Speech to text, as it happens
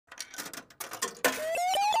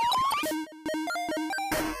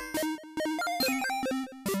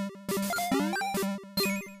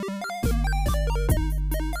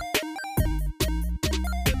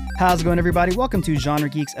How's it going, everybody? Welcome to Genre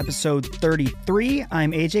Geeks episode 33.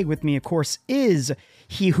 I'm AJ. With me, of course, is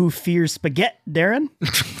he who fears spaghetti, Darren.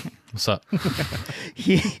 What's up?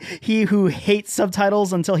 He who hates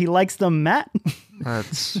subtitles until he likes them, Matt.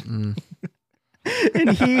 That's And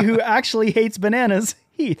he who actually hates bananas,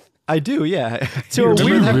 Heath. I do, yeah. To a do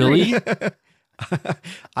you weird really?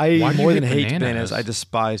 I Why do more you than hate hate bananas. bananas? I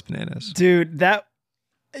despise bananas. Dude,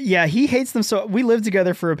 yeah, he hates them. So we lived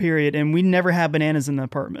together for a period and we never had bananas in the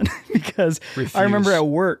apartment because I remember at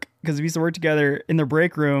work, because we used to work together in the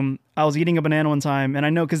break room, I was eating a banana one time, and I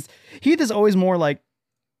know because Heath is always more like,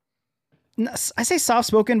 I say soft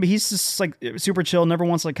spoken, but he's just like super chill, never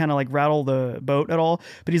wants to like kind of like rattle the boat at all.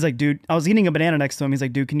 But he's like, dude, I was eating a banana next to him. He's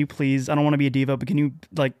like, dude, can you please, I don't want to be a diva, but can you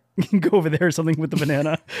like go over there or something with the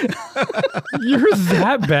banana? You're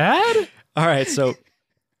that bad? All right, so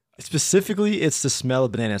specifically, it's the smell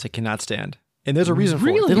of bananas I cannot stand. And there's a reason for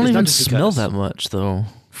it. They don't It's not even just smell because. that much, though.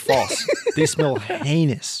 False. They smell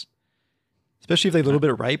heinous. Especially if they're a little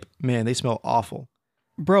bit ripe. Man, they smell awful.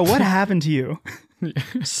 Bro, what happened to you?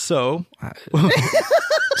 So,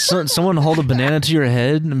 So, someone hold a banana to your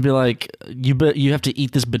head and be like, "You have to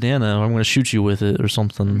eat this banana, or I'm going to shoot you with it, or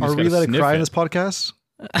something." are we gotta allowed to sniff cry it. in this podcast?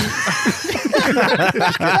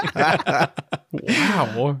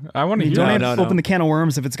 Wow. I want to You hear don't that. have to open the can of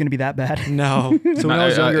worms if it's going to be that bad. No. So when I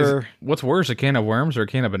was younger, what's worse, a can of worms or a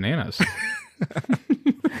can of bananas?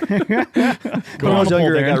 when I was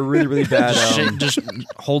younger, I got really, really bad. Just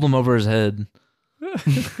hold him over his head.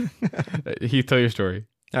 Heath, tell your story.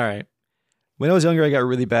 All right. When I was younger, I got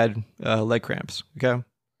really bad leg cramps. Okay.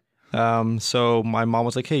 So my mom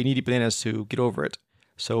was like, hey, you need to eat bananas to get over it.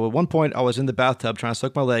 So at one point, I was in the bathtub trying to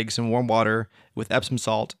soak my legs in warm water with Epsom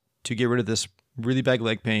salt to get rid of this really bad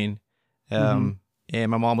leg pain. And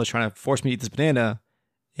my mom was trying to force me to eat this banana.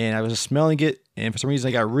 And I was just smelling it. And for some reason,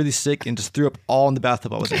 I got really sick and just threw up all in the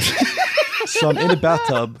bathtub I was in. So I'm in a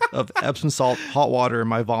bathtub of Epsom salt, hot water, and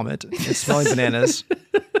my vomit, and smelling bananas.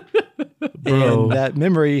 Bro. And that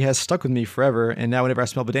memory has stuck with me forever. And now whenever I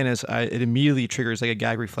smell bananas, it immediately triggers like a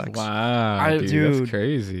gag reflex. Wow, dude, dude, that's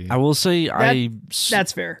crazy. I will say,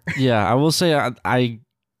 That's fair. yeah, I will say I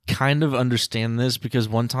kind of understand this because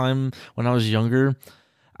one time when I was younger,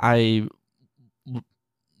 I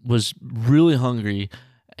was really hungry,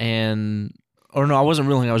 or no, I wasn't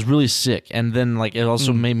really hungry. I was really sick, and then like it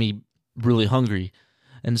also made me really hungry,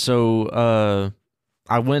 and so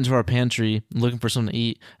I went into our pantry looking for something to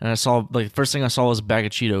eat, and I saw like the first thing I saw was a bag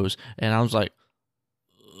of Cheetos, and I was like,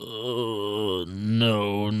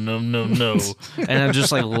 no, and I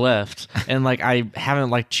just like left, and like I haven't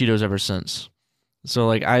liked Cheetos ever since. So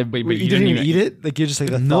like Wait, You didn't even eat it? Like you just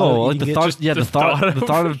like the no, like thought of the eating it? thought, Just- yeah, the the thought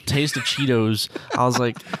thought of- of taste of Cheetos. I was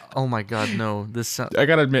like, oh my god, no, this sounds. I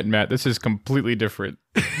gotta admit, Matt, this is completely different.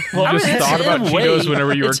 Well, You just it's thought in about a way- Cheetos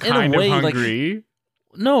whenever you were it's in a kind of way, like- hungry.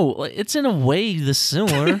 No, like, it's in a way the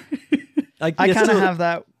similar. like, I yeah, kind of still- have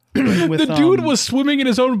that with The dude was swimming in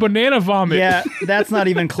his own banana vomit. Yeah, that's not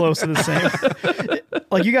even close to the same.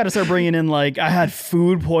 Like, you got to start bringing in, like, I had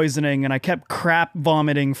food poisoning and I kept crap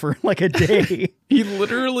vomiting for like a day. He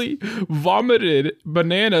literally vomited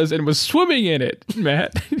bananas and was swimming in it,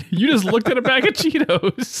 Matt. You just looked at a bag of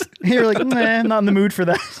Cheetos. You're like, nah, I'm not in the mood for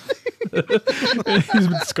that. He's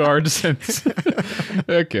been scarred since.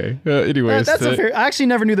 Okay. Anyways, That's a fair. I actually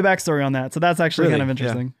never knew the backstory on that, so that's actually Really? kind of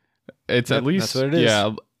interesting. it's at least that's what it is.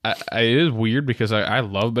 Yeah, it is weird because I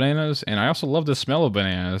love bananas and I also love the smell of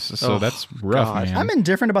bananas. So Oh, that's rough, God. man. I'm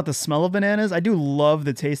indifferent about the smell of bananas. I do love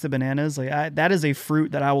the taste of bananas. Like that is a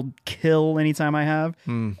fruit that I will kill anytime I have.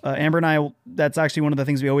 Amber and I, that's actually one of the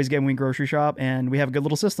things we always get when we grocery shop, and we have a good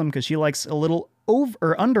little system because she likes a little over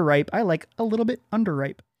or underripe. I like a little bit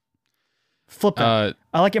underripe. Flip that.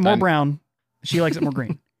 I like it more brown. She likes it more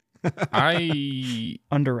green. I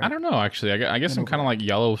Underripe. don't know actually. I guess I'm kind of like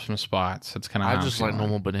yellow with some spots. That's kind of I just like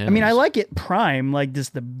normal bananas. I mean, I like it prime, like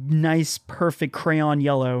just the nice, perfect crayon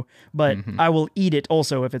yellow, but I will eat it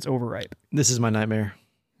also if it's overripe. This is my nightmare.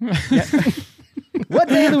 What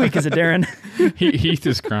day of the week is it, Darren? Heath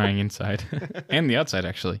is crying inside and the outside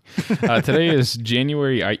actually. Today is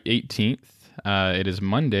January 18th. It is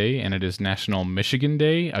Monday and it is National Michigan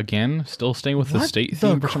Day. Again, still staying with the What state the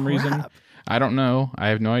theme for some reason. crap? I don't know. I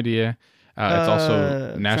have no idea. It's also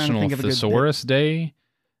trying to National think of a good Thesaurus Day.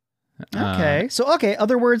 Okay. So,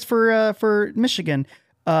 other words for Michigan.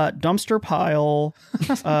 Dumpster pile,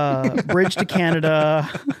 bridge to Canada,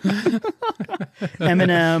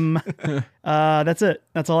 Eminem. That's it.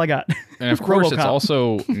 That's all I got. And of course, it's RoboCop.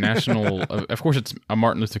 also National. Of course, it's a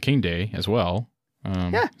Martin Luther King Day as well.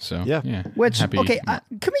 Yeah. So Yeah. Which, happy- okay,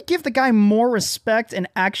 can we give the guy more respect and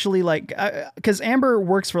actually like, because Amber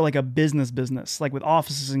works for like a business, like with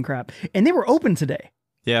offices and crap, and they were open today.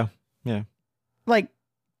 Yeah. Like,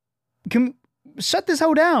 shut this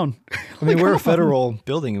hoe down. I mean, Like, we're a come on. federal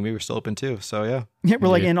building and we were still open too. So yeah. Yeah, we're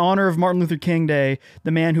like Yeah. in honor of Martin Luther King Day,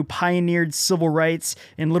 the man who pioneered civil rights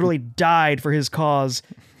and literally died for his cause.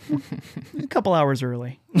 A couple hours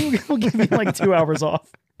early. We'll give you like 2 hours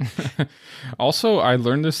off. Also, I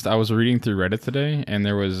learned this. I was reading through Reddit today, and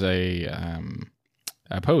there was a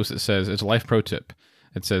post that says it's a life pro tip.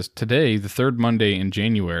 It says today, the third Monday in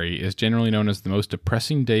January, is generally known as the most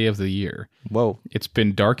depressing day of the year. Whoa. It's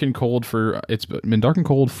been dark and cold for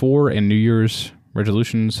and New Year's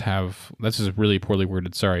resolutions have. This is really poorly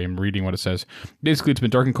worded. Sorry, I'm reading what it says. Basically, it's been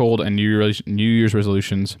dark and cold, and New Year's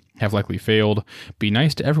resolutions have likely failed. Be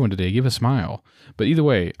nice to everyone today. Give a smile. But either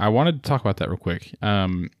way, I wanted to talk about that real quick.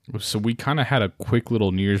 So we kind of had a quick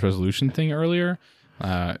little New Year's resolution thing earlier.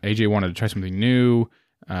 AJ wanted to try something new.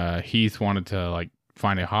 Heath wanted to like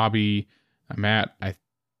find a hobby. Matt, I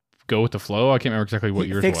go with the flow. I can't remember exactly what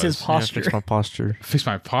yours Fix was. his posture. Fix my posture. Fix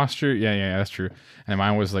my posture. Yeah, that's true. And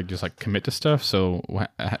mine was like just like commit to stuff. So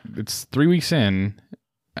it's 3 weeks in,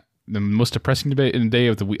 the most depressing debate in the day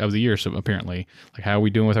of the year. So apparently, like, how are we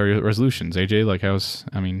doing with our resolutions, AJ? Like,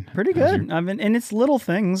 Pretty good. I mean, and it's little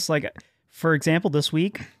things. Like, for example, this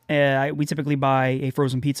week, we typically buy a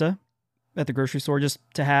frozen pizza at the grocery store just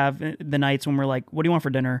to have the nights when we're like, what do you want for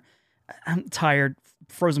dinner? I'm tired.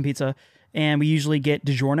 Frozen pizza. And we usually get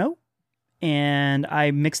DiGiorno. And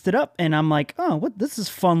I mixed it up. And I'm like, oh, what? This is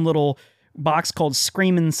fun little box called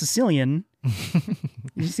Screamin' Sicilian.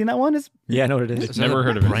 You seen that one? It's Yeah, I know what it is. Is Never that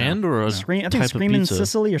heard of it. brand or a I think type of Screamin' pizza?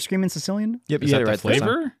 Sicily or Screamin' Sicilian. Yep, Is you that got it the right. That's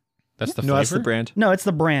flavor? That's the No, flavor? that's the brand. No, it's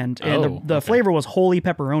the brand, and Oh, the okay. flavor was wholly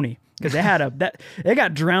pepperoni because they had it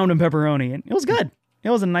got drowned in pepperoni, and it was good. It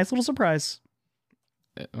was a nice little surprise.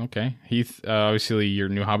 Okay. Heath, obviously your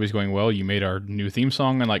new hobby's going well. You made our new theme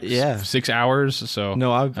song in like Yeah. 6 hours. So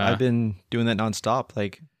No, I've been doing that nonstop.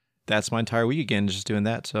 Like that's my entire week again, just doing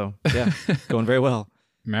that. So yeah, going very well.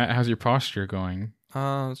 Matt, how's your posture going?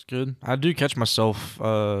 It's good. I do catch myself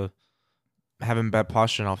having bad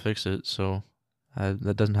posture, and I'll fix it. So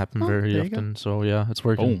that doesn't happen Oh, very there you go. often. So yeah, it's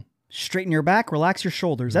working. Boom. Straighten your back, relax your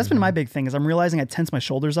shoulders. That's been my big thing. Is I'm realizing I tense my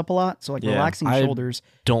shoulders up a lot, so like Yeah. relaxing I- shoulders.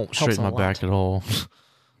 Don't Helps straighten a my lot. back at all.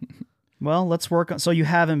 Well, let's work on. So you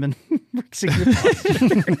haven't been fixing your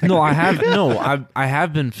posture. No, I have I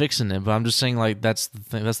have been fixing it, but I'm just saying like that's the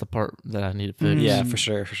thing. That's the part that I need to fix. Yeah, for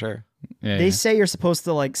sure. Yeah. They say you're supposed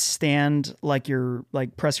to like stand like you're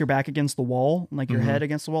like press your back against the wall, like your head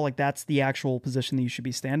against the wall. Like that's the actual position that you should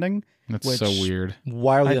be standing. That's so which- weird.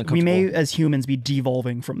 Wildly uncomfortable. We may, as humans, be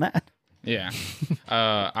devolving from that. Yeah.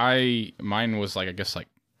 Mine was like, I guess like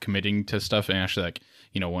committing to stuff and actually like,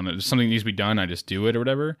 when something needs to be done, I just do it or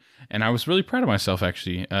whatever. And I was really proud of myself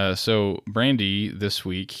actually. So Brandy this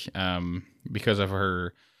week, because of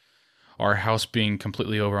our house being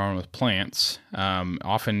completely overrun with plants,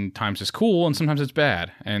 oftentimes it's cool and sometimes it's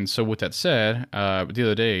bad. And so with that said, the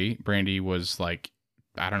other day, Brandy was like,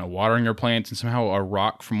 I don't know, watering her plants, and somehow a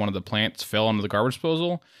rock from one of the plants fell onto the garbage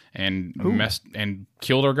disposal and messed and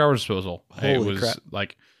killed our garbage disposal. It Holy was crap.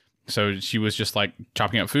 like, so she was just like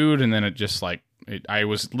chopping up food, and then it just like, I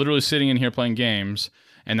was literally sitting in here playing games,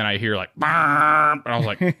 and then I hear like, "Bark," and I was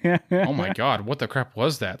like, oh my God, what the crap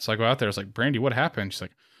was that? So I go out there, it's like, Brandy, what happened? She's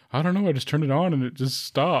like, I don't know, I just turned it on and it just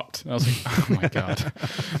stopped. And I was like, oh my God.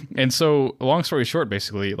 And so long story short,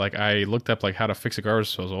 basically, like I looked up like how to fix a garbage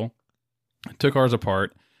disposal, took ours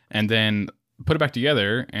apart, and then put it back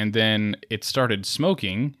together, and then it started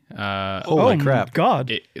smoking. Holy crap.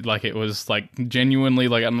 God. It was like genuinely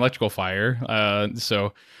like an electrical fire.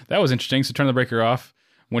 So that was interesting. So turned the breaker off,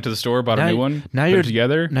 went to the store, bought a new one, Now put you're it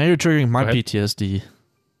together. Now you're triggering my Go ahead. PTSD.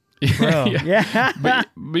 Bro. Yeah. Yeah.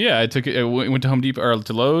 but yeah, I took it. Went to Home Depot or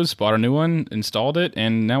to Lowe's, bought a new one, installed it,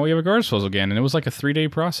 and now we have a garbage disposal again. And it was like a 3-day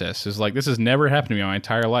process. It's like this has never happened to me in my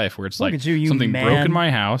entire life, where it's Look like at you something man. broke in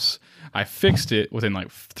my house. I fixed it within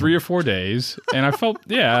like 3 or 4 days, and I felt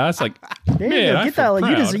that's like There you man, go. I Get feel that.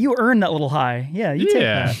 proud. You earned that little high. Yeah. You take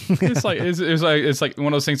Yeah, that. it's like one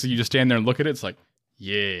of those things that you just stand there and look at it. It's like,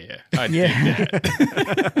 yeah, I Yeah. did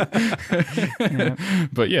that.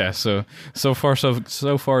 But yeah, so far so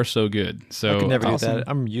good. So I could never awesome. do that.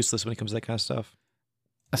 I'm useless when it comes to that kind of stuff.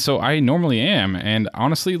 So I normally am, and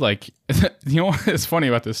honestly, like, what's funny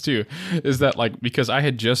about this too is that like because I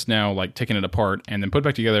had just now like taken it apart and then put it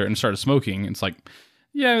back together and started smoking, it's like,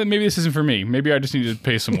 yeah, maybe this isn't for me. Maybe I just need to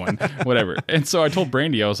pay someone, whatever. And so I told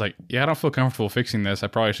Brandy, I was like, yeah, I don't feel comfortable fixing this. I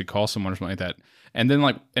probably should call someone or something like that. And then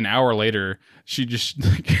like an hour later, she just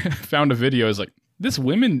found a video. Is like, this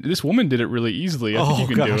woman did it really easily. I think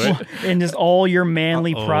you can do it. And just all your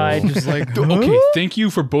manly pride just like, huh? Okay, thank you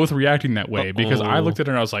for both reacting that way because I looked at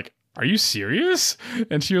her and I was like, are you serious?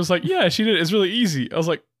 And she was like, yeah, she did it. It's really easy. I was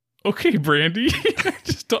like, okay, Brandy.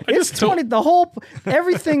 The whole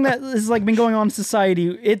everything that has like been going on in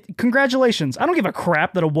society. Congratulations. I don't give a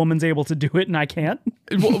crap that a woman's able to do it and I can't.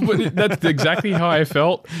 Well, but that's exactly how I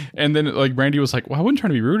felt. And then like Brandy was like, well, I wasn't trying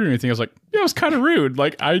to be rude or anything. I was like, yeah, it was kind of rude.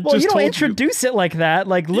 Like you don't introduce it like that.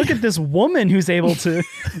 Like, look at this woman who's able to.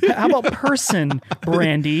 How about person,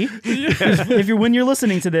 Brandy? Yeah. When you're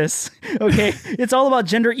listening to this, okay, it's all about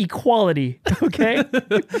gender equality. Okay.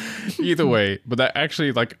 Either way, but that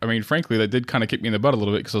actually, like, I mean, frankly, that did kind of kick me in the butt a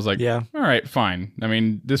little bit because I was like, yeah, all right, fine. I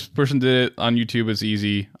mean, this person did it on YouTube. It's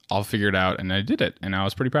easy. I'll figure it out, and I did it, and I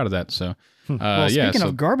was pretty proud of that. So. Speaking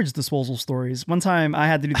of garbage disposal stories, one time I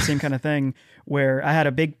had to do the same kind of thing where I had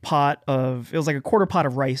a big pot it was like a quarter pot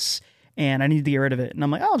of rice and I needed to get rid of it. And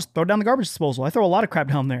I'm like, I'll just throw it down the garbage disposal. I throw a lot of crap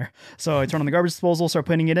down there. So I turn on the garbage disposal, start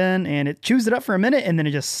putting it in, and it chews it up for a minute and then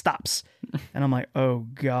it just stops. And I'm like, oh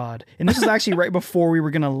God. And this was actually right before we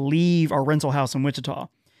were going to leave our rental house in Wichita.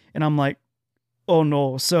 And I'm like, oh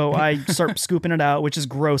no. So I start scooping it out, which is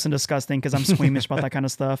gross and disgusting because I'm squeamish about that kind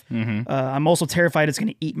of stuff. Mm-hmm. I'm also terrified it's going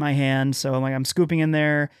to eat my hand. So I'm scooping in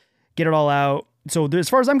there, get it all out. So as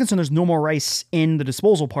far as I'm concerned, there's no more rice in the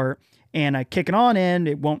disposal part. And I kick it on and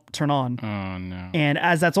it won't turn on. Oh no. And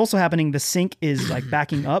as that's also happening, the sink is like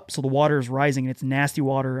backing up. So the water is rising and it's nasty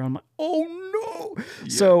water. And I'm like, oh no.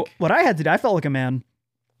 Yuck. So what I had to do, I felt like a man.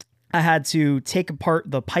 I had to take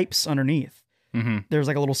apart the pipes underneath. Mm-hmm. There's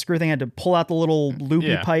like a little screw thing. I had to pull out the little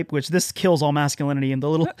loopy pipe, which this kills all masculinity. And the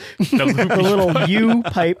little, the little U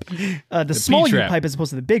pipe, the small U pipe as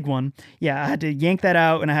opposed to the big one. Yeah, I had to yank that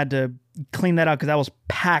out and I had to clean that out because that was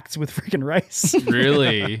packed with freaking rice.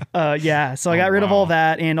 Really? Yeah. So I got rid of all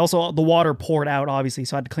that, and also the water poured out, obviously.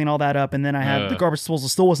 So I had to clean all that up, and then I had the garbage disposal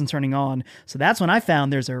still wasn't turning on. So that's when I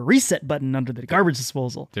found there's a reset button under the garbage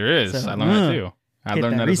disposal. There is. So, I learned that too. I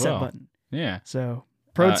learned that as well. Reset button. Yeah. So.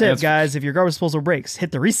 Pro tip, guys, if your garbage disposal breaks,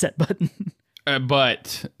 hit the reset button.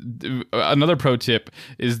 But another pro tip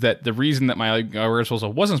is that the reason that my garbage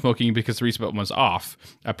disposal wasn't smoking because the reset button was off.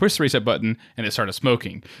 I pushed the reset button and it started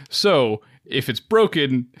smoking. So if it's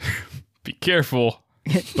broken, be careful.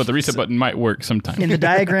 But the reset button might work sometimes. In the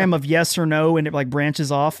diagram of yes or no, and it like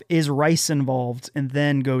branches off, is rice involved? And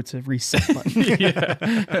then go to reset button. Yeah.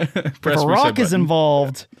 If a rock is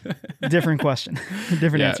involved, different question,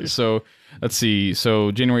 different answer. So let's see. So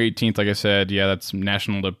January 18th, like I said, that's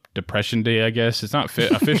National Depression Day, I guess. It's not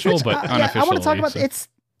official, but unofficial. I want to talk about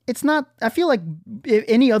it's not. I feel like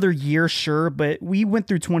any other year, sure, but we went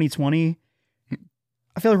through 2020.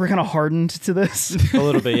 I feel like we're kind of hardened to this. A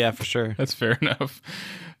little bit, yeah, for sure. That's fair enough.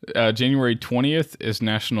 January 20th is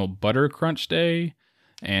National Butter Crunch Day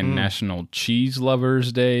and National Cheese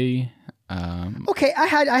Lovers Day. Okay, I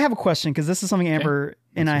have a question because this is something Amber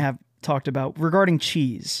and I have talked about regarding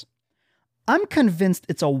cheese. I'm convinced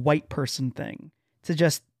it's a white person thing to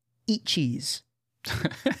just eat cheese.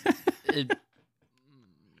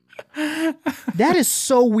 That is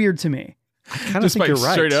so weird to me. I kind of think you're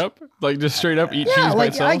right. Straight up eat cheese by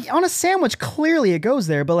itself? On a sandwich, clearly it goes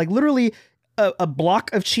there, but like literally a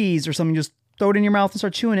block of cheese or something, just throw it in your mouth and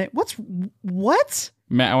start chewing it. What?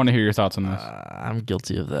 Matt, I want to hear your thoughts on this. I'm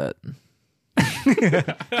guilty of that.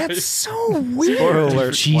 That's so weird. Spoiler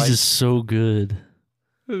alert. Cheese is so good.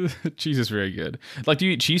 Cheese is very good. Like, do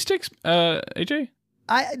you eat cheese sticks, AJ?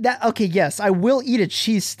 Yes, I will eat a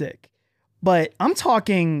cheese stick. But I'm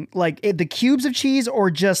talking like the cubes of cheese or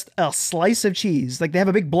just a slice of cheese. Like they have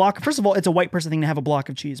a big block. First of all, it's a white person thing to have a block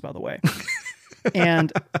of cheese, by the way.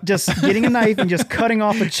 And just getting a knife and just cutting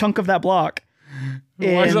off a chunk of that block.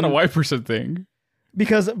 Why is that a white person thing?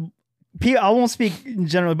 Because I won't speak in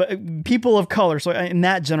general, but people of color. So in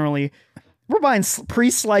that generally, we're buying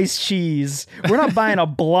pre-sliced cheese. We're not buying a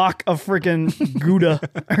block of freaking Gouda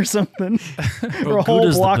or something. Or a whole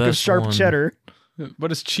block of sharp cheddar.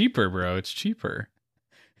 But it's cheaper, bro. It's cheaper.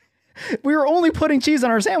 We were only putting cheese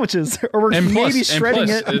on our sandwiches, or we're maybe shredding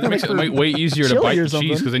it. It makes it way easier to bite the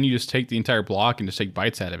cheese because then you just take the entire block and just take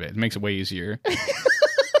bites out of it. It makes it way easier.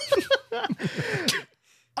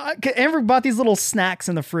 Amber bought these little snacks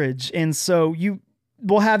in the fridge, and so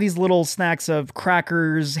we'll have these little snacks of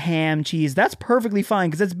crackers, ham, cheese. That's perfectly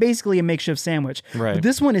fine because it's basically a makeshift sandwich. Right. But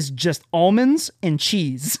this one is just almonds and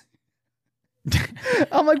cheese.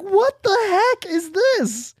 I'm like, what the heck is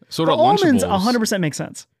this? So the almonds 100% make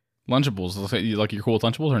sense. Lunchables, like you're cool with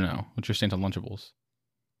Lunchables or no? What's your stance on Lunchables?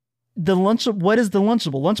 What is the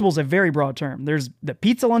Lunchable? Lunchable is a very broad term. There's the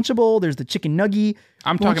pizza Lunchable. There's the chicken nugget.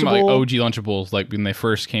 I'm talking about like OG Lunchables, like when they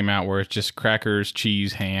first came out, where it's just crackers,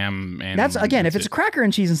 cheese, ham, and that's again, if it's a cracker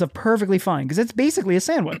and cheese and stuff, perfectly fine because it's basically a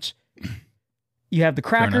sandwich. You have the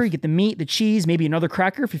cracker, you get the meat, the cheese, maybe another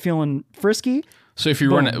cracker if you're feeling frisky. So if you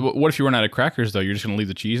what if you run out of crackers though? You're just gonna leave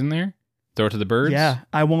the cheese in there, throw it to the birds? Yeah,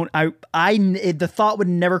 I won't. The thought would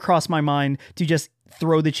never cross my mind to just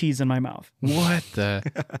throw the cheese in my mouth. What the?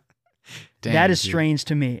 Dang, that is strange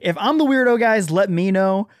to me. If I'm the weirdo, guys, let me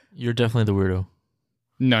know. You're definitely the weirdo.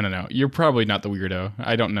 No. You're probably not the weirdo.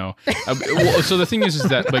 I don't know. So the thing is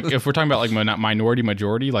that like if we're talking about like not minority,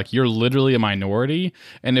 majority, like you're literally a minority.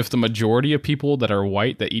 And if the majority of people that are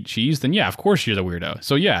white that eat cheese, then yeah, of course you're the weirdo.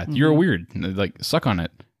 So yeah, you're weird. Like suck on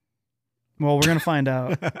it. Well, we're gonna find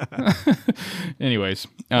out. Anyways,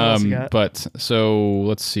 but so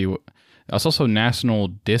let's see. It's also National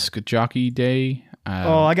Disc Jockey Day.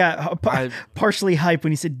 I got partially hyped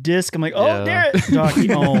when he said disc. I'm like, there it, jockey.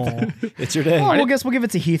 Oh, it's your day. Oh, well, guess we'll give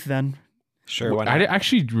it to Heath then. Sure. Why not? I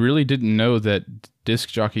actually really didn't know that disc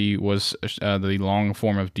jockey was the long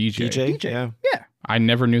form of DJ. DJ. Yeah. I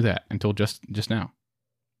never knew that until just now.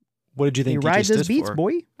 What did you think? He rides his beats,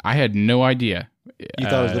 boy. I had no idea. You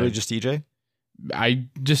thought it was literally just DJ? I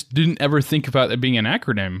just didn't ever think about it being an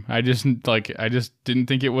acronym. I just didn't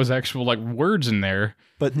think it was actual like words in there.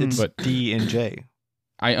 But it's D and J.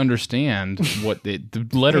 I understand what the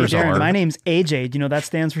letters Darren, are. My name's AJ. Do you know that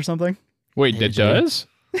stands for something? Wait, that does?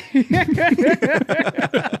 What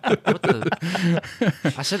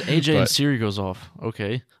I said AJ and Siri goes off.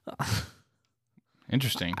 Okay.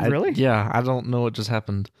 Interesting. Really? Yeah, I don't know what just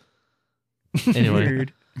happened. Anyway.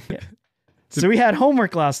 Weird. Yeah. So we had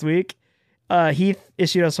homework last week. Heath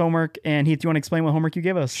issued us homework, and Heath, do you want to explain what homework you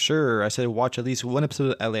gave us? Sure. I said watch at least one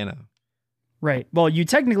episode of Atlanta. Right. Well, you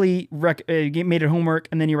technically made it homework,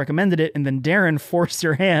 and then you recommended it, and then Darren forced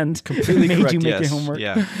your hand Completely made correct, you make yes. your homework.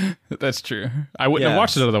 Yeah. That's true. I wouldn't have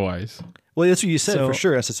watched it otherwise. Well, that's what you said So- for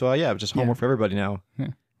sure. I said, so yeah, just homework for everybody now.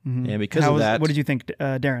 Mhm. And because of that, what did you think,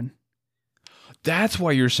 Darren? That's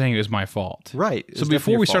why you're saying it was my fault. right? So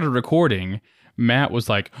before we started recording, Matt was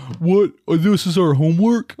like, "What? This is our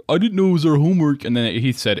homework? I didn't know it was our homework." And then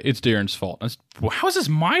he said, "It's Darren's fault." I said, well, how is this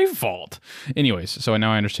my fault? Anyways, so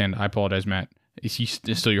now I understand. I apologize, Matt. It's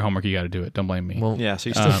still your homework. You got to do it. Don't blame me. Well, yeah, so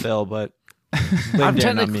you still fail, but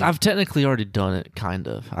I've technically already done it, kind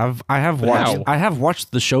of. I have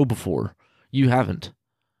watched the show before. You haven't.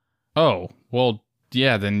 Oh, well,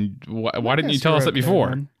 yeah. Then why didn't you tell us that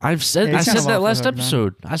before? I said kinda that last off the hook, man.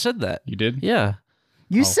 episode. I said that. You did? Yeah.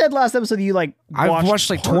 You said last episode that you I've watched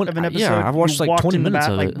like 20 of an episode. Yeah, I've watched You like 20 in the minutes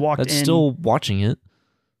back, of like, it. walked That's in. still watching it.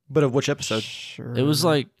 but of which episode? Sure. It was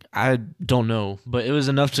like I don't know, but it was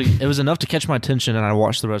enough to catch my attention, and I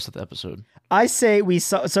watched the rest of the episode. I say we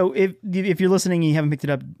saw. So if you're listening and you haven't picked it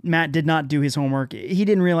up, Matt did not do his homework. He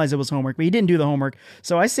didn't realize it was homework, but he didn't do the homework.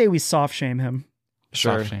 So I say we soft shame him.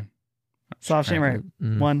 Sure. Soft shame. Soft shame, right?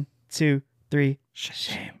 Mm. 1, 2, 3.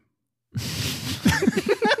 Shame.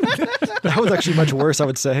 That was actually much worse, I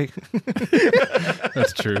would say.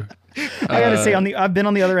 That's true. I gotta say, I've been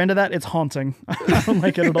on the other end of that. It's haunting. I don't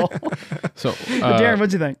like it at all. So, But Darren,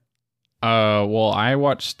 what'd you think? well, I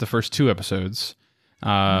watched the first 2 episodes.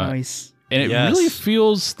 Nice. And it Yes. really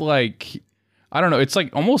feels like, I don't know, it's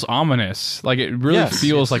like almost ominous. Like it really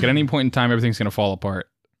feels like at any point in time, everything's going to fall apart.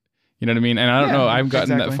 You know what I mean? And I don't know, I haven't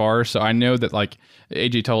gotten that far. So I know that like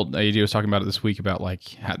AJ was talking about it this week about like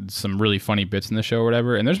had some really funny bits in the show or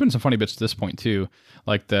whatever. And there's been some funny bits at this point too.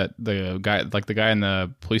 Like the guy in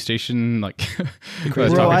the police station, like Bro,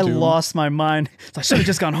 I lost my mind. So I should have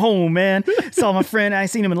just gone home, man. Saw my friend. I ain't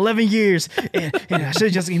seen him in 11 years. And I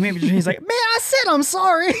should have just, he's like, man, I said I'm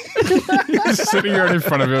sorry. He's sitting right in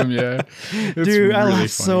front of him. Yeah. It's Dude, really I laughed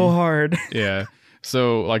so funny. hard. Yeah.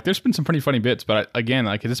 So like there's been some pretty funny bits, but again,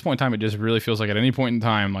 like at this point in time, it just really feels like at any point in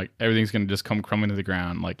time, like everything's going to just come crumbling to the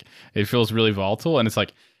ground. Like it feels really volatile, and it's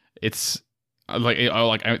I'm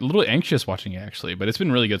a little anxious watching it actually, but it's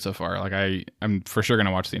been really good so far. Like I'm for sure going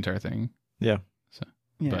to watch the entire thing. Yeah. So,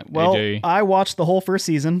 Yeah. but Well, AJ, I watched the whole first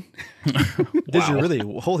season. Did you really?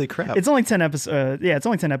 Holy crap. It's only 10 episodes. Yeah, it's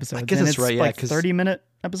only 10 episodes. I guess and that's it's right, yeah, like 'cause- 30-minute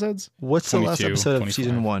episodes. What's the last 22, episode of 25.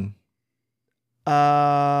 season 1?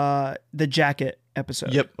 The jacket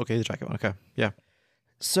episode. Yep. Okay, the jacket one. Okay. Yeah.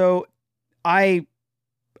 So I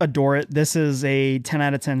adore it. This is a 10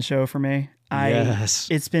 out of 10 show for me. Yes.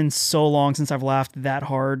 It's been so long since I've laughed that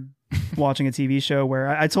hard watching a TV show where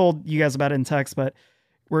I told you guys about it in text, but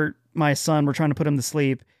we're trying to put him to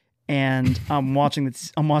sleep and I'm watching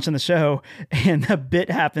the show and the bit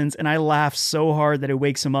happens and I laugh so hard that it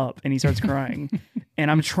wakes him up and he starts crying. And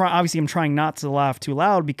I'm trying not to laugh too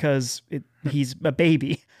loud because he's a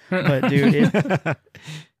baby. But dude,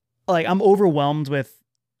 like I'm overwhelmed with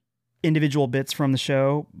individual bits from the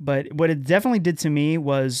show. But what it definitely did to me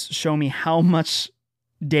was show me how much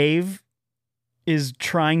Dave is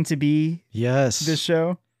trying to be this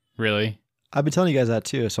show. Really? I've been telling you guys that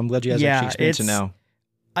too, so I'm glad you guys actually experience it now.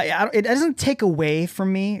 It doesn't take away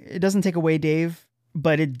from me. It doesn't take away Dave,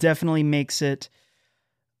 but it definitely makes it.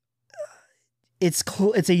 It's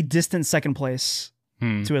a distant second place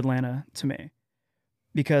to Atlanta to me,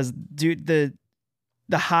 because dude, the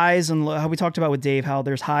highs and how we talked about with Dave, how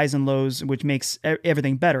there's highs and lows, which makes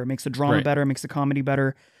everything better. It makes the drama better, makes the comedy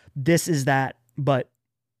better. This is that, but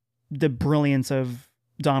the brilliance of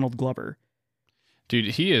Donald Glover. Dude,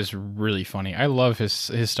 he is really funny. I love his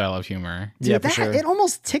style of humor. Dude, for sure. It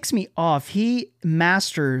almost ticks me off. He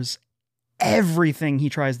masters everything he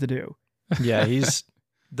tries to do. Yeah, he's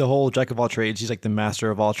the whole jack of all trades. He's like the master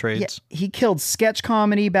of all trades. Yeah, he killed sketch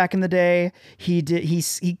comedy back in the day. He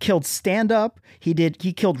killed stand up. He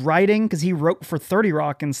killed writing because he wrote for 30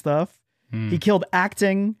 Rock and stuff. He killed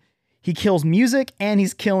acting. He kills music, and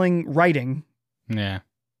he's killing writing. Yeah.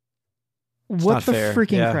 What the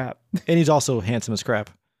freaking crap? And he's also handsome as crap.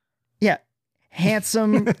 Yeah.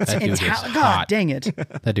 Handsome and God dang it.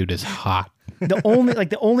 That dude is hot. The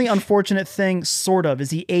only unfortunate thing, sort of, is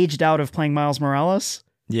he aged out of playing Miles Morales.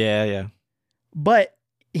 Yeah. But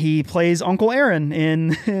he plays Uncle Aaron in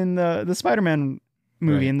the Spider-Man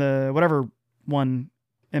movie, in the whatever one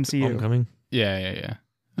MCU. Homecoming. Yeah.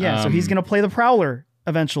 Yeah, so he's going to play the Prowler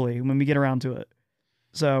eventually when we get around to it.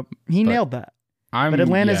 So he nailed that. But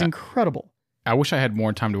Atlanta is incredible. I wish I had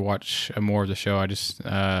more time to watch more of the show. I just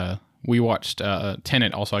we watched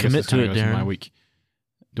Tenet also. I guess this time was in my week.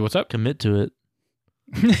 What's up? Commit to it.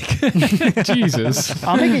 Jesus.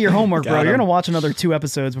 I'll make it your homework, bro. You're going to watch another 2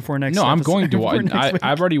 episodes before next No, episode, I'm going to watch.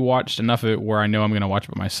 I've already watched enough of it where I know I'm going to watch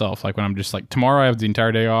it myself. Like when I'm just like, tomorrow I have the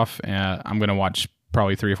entire day off, and I'm going to watch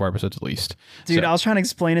probably 3 or 4 episods at least. Dude, I was trying to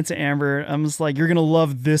explain it to Amber. I'm just like, you're going to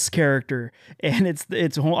love this character. And it's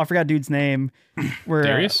I forgot dude's name. Where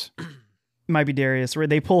Darius? Might be Darius, where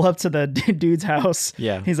they pull up to the dude's house.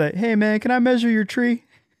 Yeah. He's like, hey man, can I measure your tree?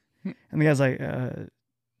 And the guy's like,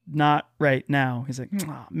 not right now. He's like,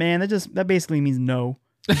 oh, man, that basically means no.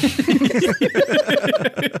 Yeah,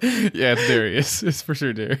 it's Darius. It's for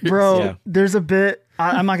sure Darius. Bro, there's a bit,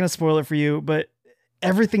 I'm not going to spoil it for you, but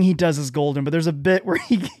everything he does is golden. But there's a bit where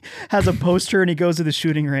he has a poster and he goes to the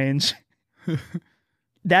shooting range.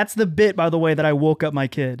 That's the bit, by the way, that I woke up my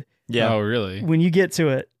kid. Yeah. Oh, really? When you get to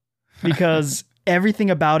it. Because everything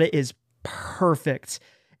about it is perfect,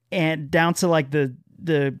 and down to like the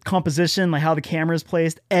composition, like how the camera is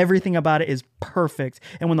placed, everything about it is perfect.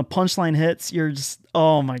 And when the punchline hits, you're just,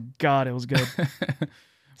 oh my God, it was good.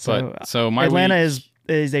 So my Atlanta week,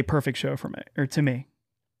 is a perfect show for me, or to me.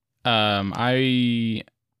 I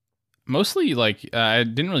mostly I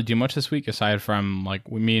didn't really do much this week aside from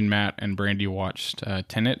like me and Matt and Brandy watched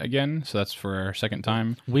Tenet again, so that's for our second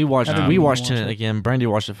time. We watched Tenet again. Brandy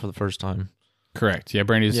watched it for the first time. Correct. Yeah,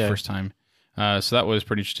 Brandy's the first time. So that was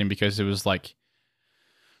pretty interesting because it was like,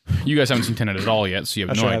 you guys haven't seen Tenet at all yet, so you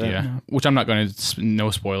have no idea. No. Which I'm not going to, no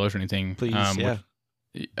spoilers or anything. Please,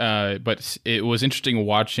 but it was interesting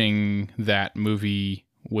watching that movie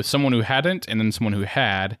with someone who hadn't and then someone who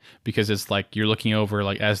had, because it's like you're looking over,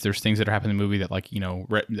 like, as there's things that are happening in the movie that, like, you know,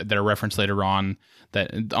 that are referenced later on,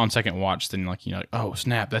 that on second watch, then, like, you know, like, oh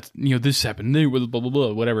snap, that's, you know, this happened there, blah blah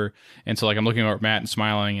blah, whatever. And so, like, I'm looking over at Matt and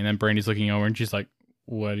smiling, and then Brandy's looking over and she's like,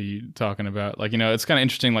 what are you talking about? Like, you know, it's kind of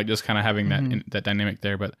interesting, like, just kind of having that dynamic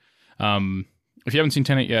there. But if you haven't seen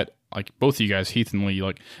Tenet yet, like, both of you guys, Heath and Lee,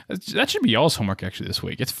 like, that should be y'all's homework actually this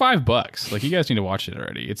week. It's $5. Like, you guys need to watch it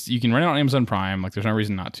already. You can rent it on Amazon Prime. Like, there's no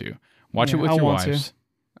reason not to. Watch it with your wives.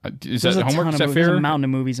 Is that homework? Is that fair? There's a mountain of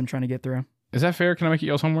movies I'm trying to get through. Is that fair? Can I make it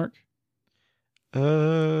y'all's homework?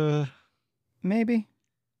 Maybe.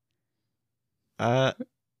 Well,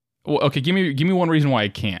 okay. Give me one reason why I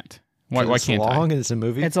can't. Why can't I? It's a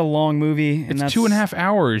movie. It's a long movie. And it's 2.5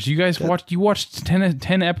 hours. You guys watched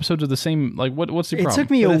 10 episodes of the same. Like, what's the problem? It took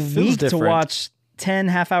me a week to watch 10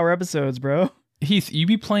 half-hour episodes, bro. Heath, you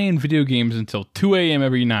be playing video games until 2 a.m.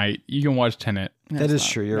 every night. You can watch Tenet. That is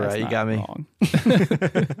true. You're right. You got me.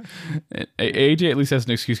 AJ at least has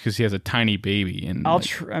an excuse because he has a tiny baby. And I'll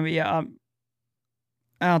try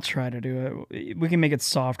to do it. We can make it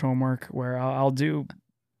soft homework where I'll do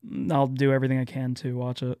everything I can to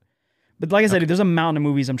watch it. But like I said, dude, there's a mountain of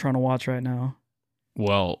movies I'm trying to watch right now.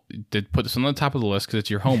 Well, did put this on the top of the list because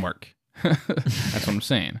it's your homework. That's what I'm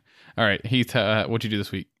saying. All right, Heath, what'd you do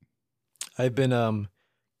this week? I've been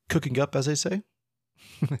cooking up, as they say.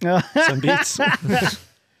 Some beats.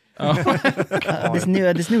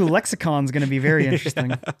 This new lexicon is going to be very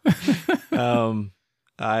interesting.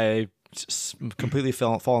 I just completely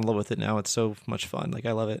fall in love with it now. It's so much fun. Like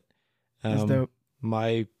I love it. That's dope.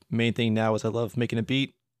 My main thing now is I love making a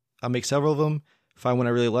beat. I'll make several of them, find one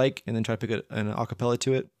I really like, and then try to pick an acapella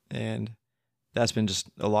to it. And that's been just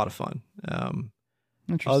a lot of fun.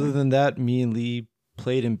 Other than that, me and Lee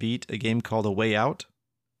played and beat a game called A Way Out.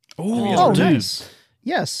 Oh, nice.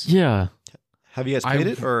 Yes. Yeah. Have you guys played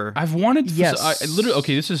it? Or I've wanted to. Yes. I literally.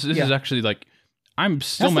 Okay, this is actually like. I'm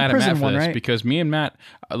still That's mad the at Matt prison for one, this right? because me and Matt,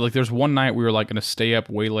 like, there's one night we were like gonna stay up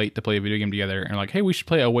way late to play a video game together, and like, hey, we should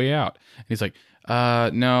play A Way Out. And he's like,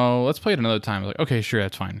 no, let's play it another time. I was like, okay, sure,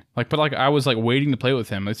 that's fine. Like, but like, I was like waiting to play with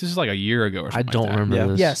him. This is like a year ago or something. I don't like that.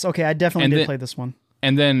 remember this. Yes. Okay. I definitely did play this one.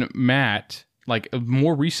 And then Matt, like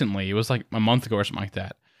more recently, it was like a month ago or something like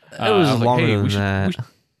that. It was I like, longer hey, than we should- that.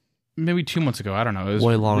 maybe 2 months ago. I don't know. It was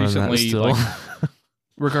Way longer than that recently, still. like,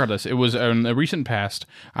 regardless, it was in the recent past.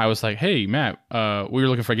 I was like, hey, Matt, we were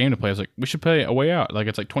looking for a game to play. I was like, we should play A Way Out. Like,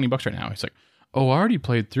 it's like $20 right now. He's like, oh, I already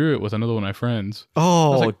played through it with another one of my friends.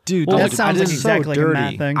 dude, Well, no, that sounds like is exactly so like a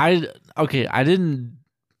Matt dirty. thing. I didn't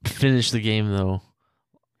finish the game though.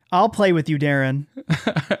 I'll play with you, Darren.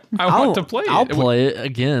 I want to play it. I'll play it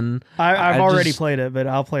again. I've already just- played it, but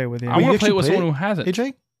I'll play it with you. I want you to play it with actually someone play who hasn't.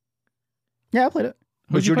 AJ? Yeah, I played it.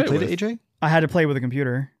 Who'd You already play played with? it, AJ? I had to play with a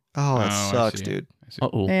computer, Oh, that I sucks, see. dude. I see.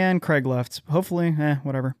 Uh-oh. and Craig left. Hopefully,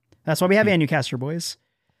 whatever. That's why we have Annucaster, boys.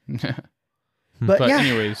 But, But yeah,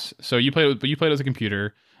 anyways, so you played it with a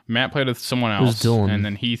computer. Matt played with someone It was else, Dylan. and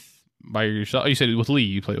then Heath by yourself. Oh, you said it with Lee.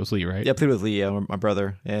 You played with Lee, right? Yeah, I played with Lee, my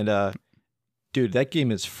brother. And, dude, that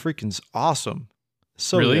game is freaking awesome.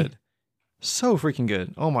 So Really? good. So freaking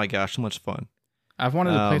good. Oh my gosh, so much fun. I've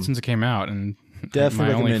wanted to play it since it came out, and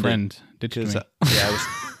definitely my only recommend friend did to Because, me. yeah, it was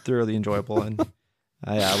thoroughly enjoyable. And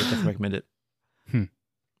I would definitely recommend it.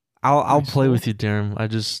 I'll Nice. play with you, Darren. I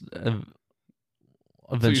just So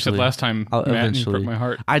you said eventually. last time, I'll Matt, and you eventually. broke my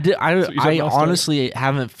heart. I did. That's what you said I last time. honestly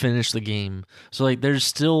haven't finished the game, so like there's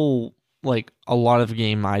still like a lot of the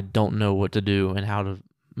game I don't know what to do and how to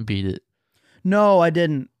beat it. no, I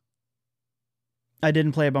didn't. I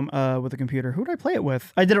didn't play it with a computer. Who did I play it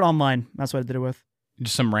with? I did it online. That's what I did it with.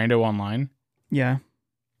 Just some rando online. Yeah,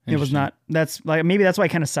 it was Interesting. not. That's like maybe that's why I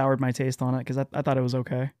kind of soured my taste on it because I thought it was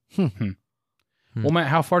okay. Well, Matt,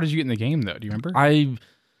 how far did you get in the game though? Do you remember?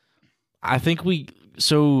 I think we.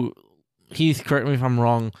 So Heath, correct me if I'm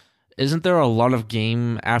wrong. Isn't there a lot of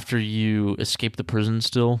game after you escape the prison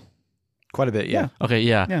still? Quite a bit, yeah. Okay,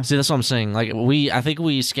 yeah. Yeah. See, that's what I'm saying. Like I think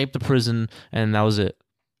we escaped the prison and that was it.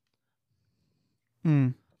 Hmm.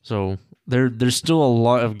 So there's still a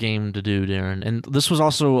lot of game to do, Darren. And this was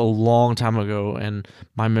also a long time ago, and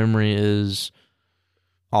my memory is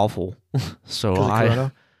awful. So 'Cause of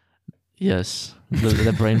Corona? yes,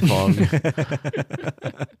 the brain fog.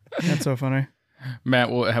 That's so funny. Matt,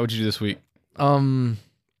 how would you do this week? I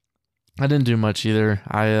didn't do much either.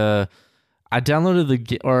 I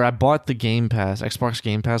downloaded I bought the Game Pass, Xbox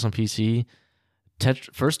Game Pass on PC.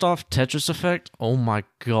 First off, Tetris Effect. Oh my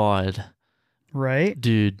god, Right?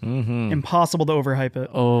 dude. Mm-hmm. Impossible to overhype it.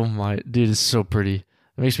 Oh my, dude, it's so pretty.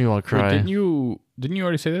 It makes me want to Wait, cry. didn't you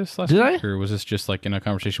already say this last Did week? I? Or was this just like in a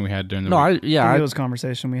conversation we had during the No, week? I think it was a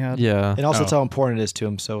conversation we had. yeah. And also, Oh. it's how important it is to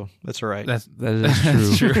him, so that's all right. That's That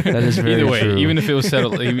is true. true. That is very Either way, true. even if it was said,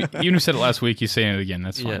 even if you said it last week, he's saying it again.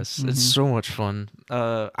 That's fine. Yes, Mhm. it's so much fun.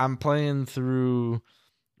 I'm playing through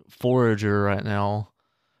Forager right now.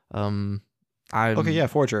 Okay, yeah,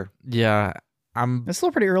 Forger. Yeah, I'm. It's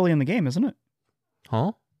still pretty early in the game, isn't it?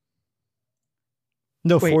 Huh?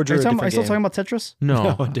 No, Wait, Forger are is you a talking, are you still different talking about Tetris? No,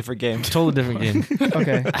 game. No, different game. totally different game.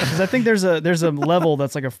 Okay, because I think there's a level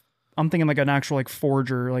that's like I'm thinking like an actual like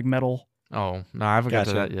forger like metal. Oh no, I haven't got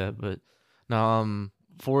to Gotcha. that yet. But no,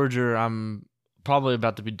 Forager, I'm probably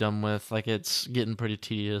about to be done with. Like it's getting pretty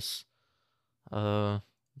tedious. But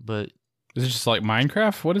Is it just like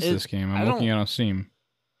Minecraft? What is It- this game? I I'm looking don't- at it on Steam.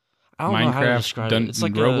 I don't know how to Minecraft describe it. It's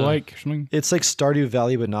like roguelike or something. It's like Stardew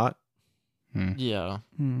Valley, but not. Yeah,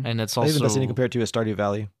 Hmm. and it's I also. think that's anything compared to a Stardew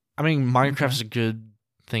Valley. I mean, Minecraft's a good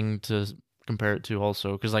thing to compare it to,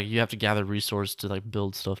 also, because like you have to gather resource to like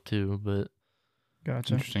build stuff too. But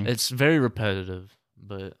Gotcha. Interesting. it's very repetitive.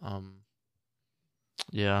 But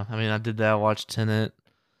yeah. I mean, I did that. I watched Tenet.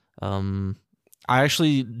 I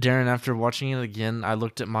actually, Darren, after watching it again, I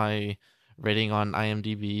looked at my rating on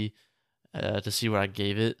IMDb to see what I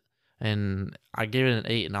gave it, and I gave it an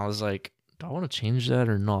 8, and I was like, do I want to change that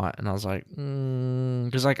or not? And I was like,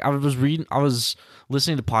 because like I was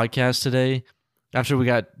listening to podcasts today after we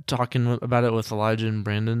got talking about it with Elijah and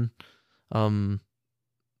Brandon,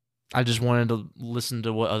 I just wanted to listen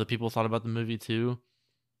to what other people thought about the movie too,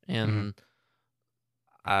 and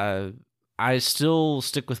I still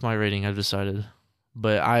stick with my rating. I've decided,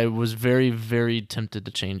 but I was very, very tempted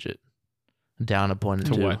to change it down a point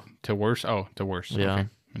or two. What? To worse? Oh, to worse. Yeah. Okay.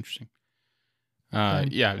 Interesting.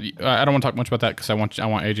 Yeah, I don't want to talk much about that because I want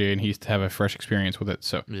AJ and Heath to have a fresh experience with it.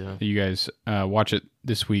 So Yeah. you guys watch it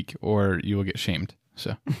this week, or you will get shamed.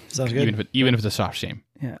 So Sounds good. even if it's a soft shame.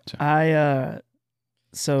 Yeah. So.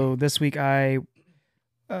 So this week I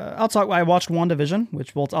watched WandaVision,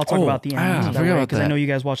 which I'll talk about the end I forgot about because I that. know you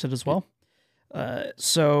guys watched it as well.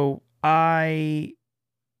 So I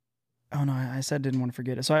said didn't want to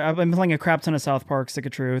forget it. So I've been playing a crap ton of South Park: Stick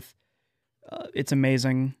of Truth. It's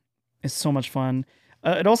amazing. It's so much fun.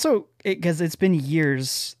 It also because it's been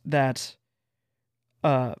years that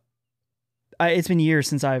it's been years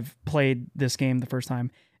since I've played this game the first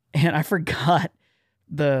time, and I forgot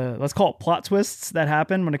the, let's call it, plot twists that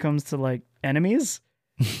happen when it comes to like enemies.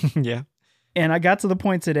 Yeah. And I got to the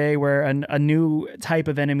point today where a new type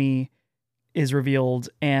of enemy is revealed,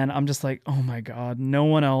 and I'm just like, oh my god, no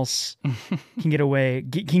one else can get away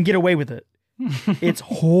with it. It's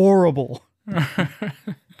horrible.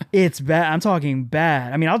 It's bad. I'm talking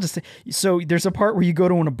bad. I mean, I'll just say, so there's a part where you go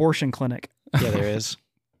to an abortion clinic. Yeah, there is.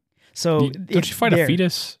 So Don't you fight a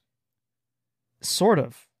fetus? Sort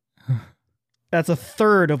of. That's a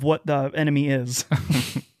third of what the enemy is.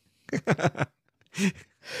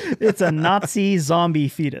 It's a Nazi zombie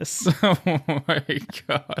fetus. Oh my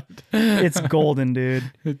god. It's golden, dude.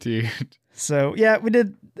 Dude. So yeah, we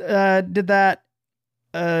did that.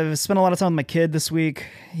 Spent a lot of time with my kid this week.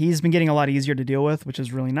 He's been getting a lot easier to deal with, which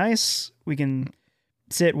is really nice. We can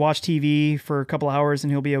sit, watch TV for a couple hours,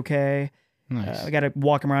 and he'll be okay. Nice. I got to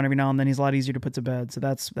walk him around every now and then. He's a lot easier to put to bed, so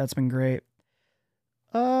that's been great.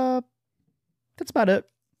 That's about it.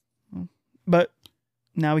 But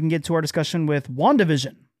now we can get to our discussion with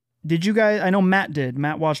WandaVision. Did you guys? I know Matt did.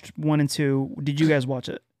 Matt watched 1 and 2. Did you guys watch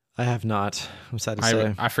it? I have not. I'm sad to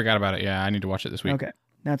say. I forgot about it. Yeah, I need to watch it this week. Okay,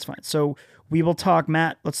 that's fine. So we will talk,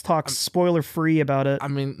 Matt. Let's talk spoiler free about it. I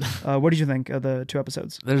mean, What did you think of the 2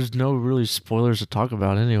 episodes? there's no really spoilers to talk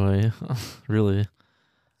about anyway. Really.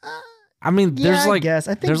 I mean, Yeah, there's like, I guess.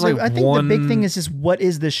 I think there's like I think one... the big thing is just what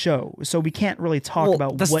is the show. So we can't really talk Well,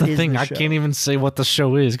 about that's what the is thing. the I show. can't even say what the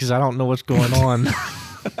show is because I don't know what's going on.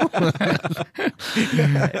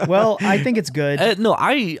 Well, I think it's good. No,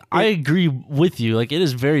 I agree with you. Like, it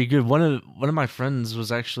is very good. One of my friends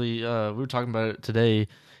was actually we were talking about it today.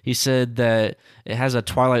 He said that it has a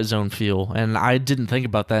Twilight Zone feel, and I didn't think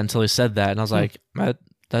about that until he said that, and I was like,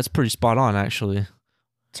 that's pretty spot on, actually.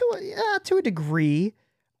 To a degree,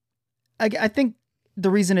 I think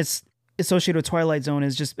the reason it's associated with Twilight Zone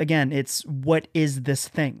is just, again, it's what is this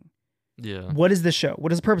thing? Yeah. What is the show?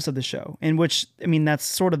 What is the purpose of the show? In which, I mean, that's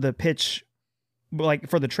sort of the pitch, like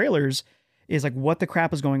for the trailers, is like what the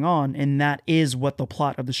crap is going on, and that is what the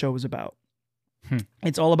plot of the show is about.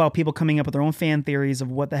 It's all about people coming up with their own fan theories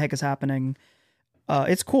of what the heck is happening.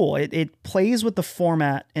 It's cool. It plays with the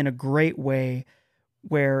format in a great way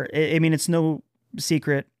where, I mean, it's no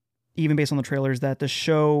secret, even based on the trailers, that the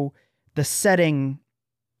show, the setting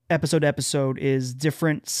episode to episode is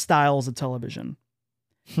different styles of television.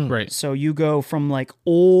 Right. So you go from like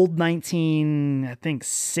old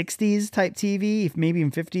 60s type TV, maybe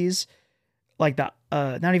even 50s, like the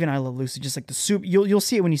not even I Love Lucy, just like the soup. You'll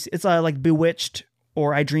see it when you see it's like Bewitched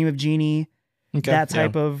or I Dream of Jeannie, that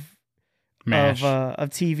type of MASH. of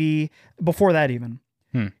TV. Before that, even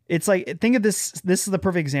it's like, think of this. This is the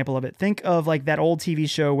perfect example of it. Think of like that old TV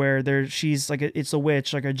show where she's like it's a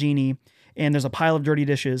witch, like a genie. And there's a pile of dirty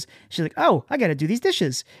dishes. She's like, oh, I got to do these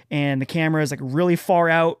dishes. And the camera is like really far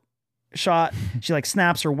out shot. She like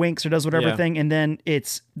snaps or winks or does whatever thing. And then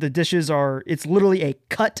it's literally a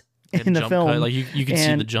cut in the film. Cut. Like you can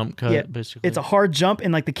see the jump cut, basically. It's a hard jump,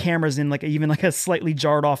 and like the camera's in like even like a slightly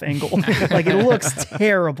jarred off angle. Like it looks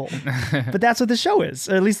terrible. But that's what the show is.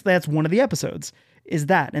 Or at least that's one of the episodes, is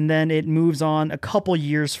that. And then it moves on a couple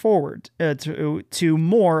years forward to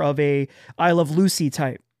more of a I Love Lucy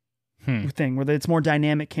type thing where it's more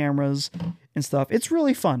dynamic cameras and stuff. It's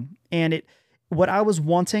really fun. And what I was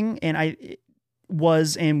wanting, and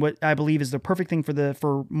what I believe is the perfect thing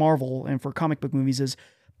for Marvel and for comic book movies, is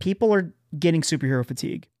people are getting superhero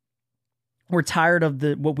fatigue. We're tired of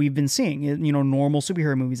what we've been seeing, normal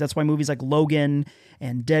superhero movies. That's why movies like Logan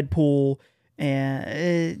and Deadpool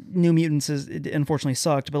and New Mutants unfortunately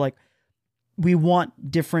sucked, but like we want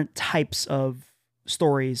different types of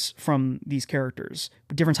stories from these characters,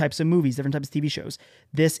 different types of movies, different types of TV shows.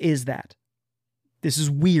 This is that. This is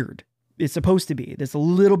weird. It's supposed to be. It's a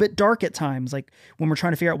little bit dark at times, like when we're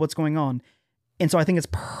trying to figure out what's going on. And so I think it's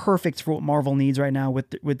perfect for what Marvel needs right now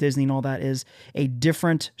with Disney and all that, is a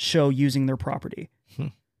different show using their property.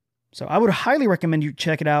 So I would highly recommend you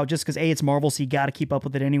check it out, just because it's Marvel, so you got to keep up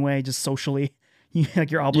with it anyway, just socially.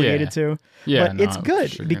 You're obligated to. Yeah, but it's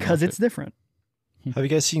good because it's different. Have you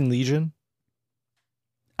guys seen Legion?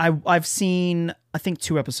 I've seen, I think,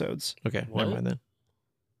 2 episodes. Okay, never mind then.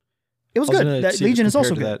 It was good. Legion is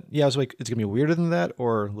also good. That. Yeah, I was like, it's going to be weirder than that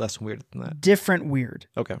or less weird than that? Different weird.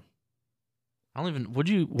 Okay. I don't even. What'd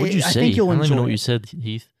you say? I think you'll I don't even know enjoy what it. you said,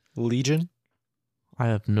 Heath. Legion? I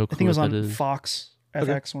have no clue. I think it was what on that is. Fox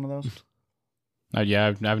FX, one of those. Yeah,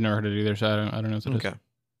 I've never heard it either, so I don't know what it is. Okay.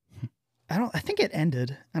 I think it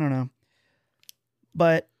ended. I don't know.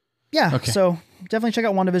 But yeah, Okay. so definitely check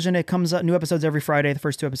out WandaVision. It comes out new episodes every Friday. The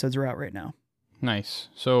first 2 episodes are out right now. Nice.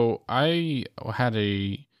 So I had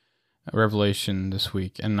a revelation this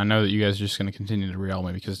week, and I know that you guys are just going to continue to reel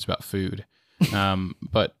me because it's about food.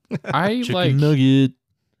 But I Chicken like nugget.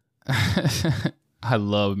 I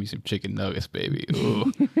love me some chicken nuggets, baby.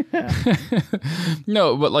 Ooh.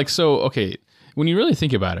 No, but like, so okay. When you really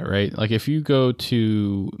think about it, right? Like if you go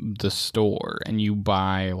to the store and you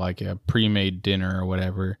buy like a pre-made dinner or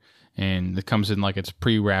whatever, and it comes in like it's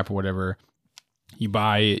pre-wrapped or whatever, you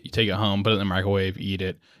buy it, you take it home, put it in the microwave, eat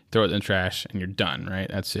it, throw it in the trash, and you're done, right?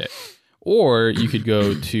 That's it. Or you could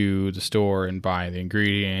go to the store and buy the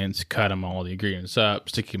ingredients, cut them all the ingredients up,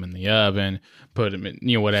 stick them in the oven, put them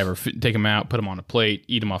in, whatever, take them out, put them on a plate,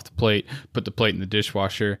 eat them off the plate, put the plate in the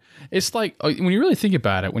dishwasher. It's like, when you really think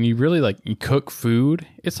about it, when you really like you cook food,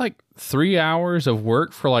 it's like 3 hours of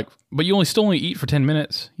work for like, but you still only eat for 10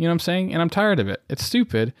 minutes. You know what I'm saying? And I'm tired of it. It's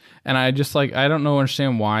stupid. And I just like, I don't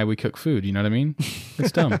understand why we cook food. You know what I mean?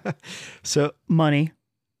 It's dumb. So, Money.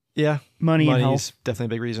 yeah. Money and health. is definitely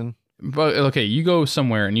a big reason. But okay, you go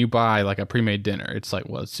somewhere and you buy like a pre-made dinner. It's like,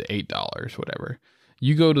 well, it's $8, whatever.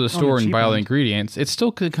 You go to the store and buy all the ingredients. It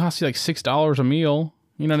still could cost you like $6 a meal.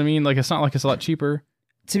 You know what I mean? Like, it's not like it's a lot cheaper.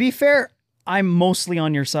 To be fair, I'm mostly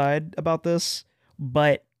on your side about this,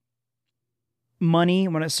 but money,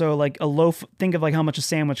 so like a loaf, think of like how much a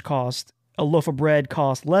sandwich cost. A loaf of bread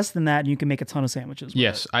costs less than that, and you can make a ton of sandwiches. With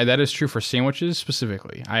Yes, that is true for sandwiches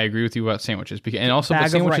specifically. I agree with you about sandwiches, and also bag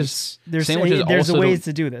but sandwiches. Of rice. There's also ways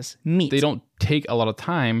to do this. Meat. They don't take a lot of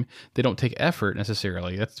time. They don't take effort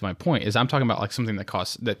necessarily. That's my point. Is I'm talking about like something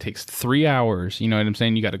that takes 3 hours. You know what I'm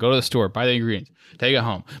saying? You got to go to the store, buy the ingredients, take it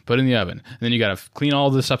home, put it in the oven, and then you got to clean all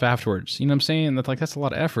this stuff afterwards. You know what I'm saying? That's a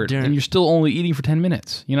lot of effort, Darren. and you're still only eating for 10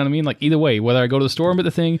 minutes. You know what I mean? Like either way, whether I go to the store and get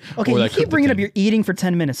the thing, okay, or you I keep cook bringing the up thing. your eating for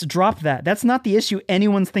 10 minutes. Drop that. That's not the issue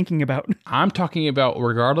anyone's thinking about. I'm talking about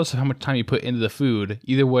regardless of how much time you put into the food,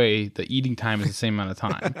 either way, the eating time is the same amount of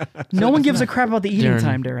time. No one gives a crap about the eating Darren.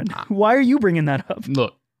 time, Darren. Why are you bringing that up?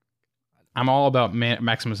 Look, I'm all about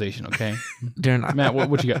maximization, okay? Darren, Matt,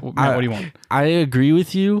 what you got? Matt, what do you want? I agree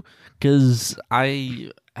with you because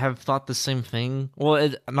I have thought the same thing.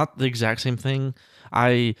 Well, not the exact same thing.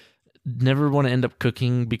 I never want to end up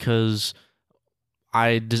cooking because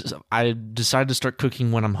I decide to start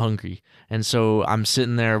cooking when I'm hungry. And so I'm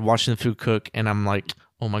sitting there watching the food cook and I'm like,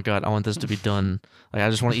 oh my God, I want this to be done. Like, I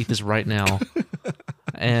just want to eat this right now.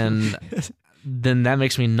 And then that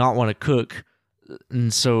makes me not want to cook.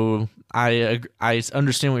 And so I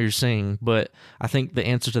understand what you're saying, but I think the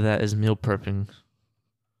answer to that is meal prepping.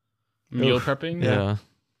 Meal prepping? Yeah.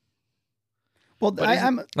 Well,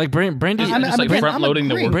 I'm Like Brandy, Is it just like again, front loading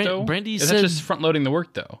the agreeing. work though? Brandy Is said that just front loading the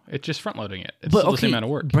work though? It's just front loading it. It's but still okay, the same amount of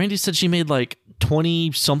work. Brandy said she made like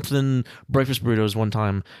 20 something breakfast burritos one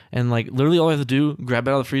time, and like literally all I have to do, grab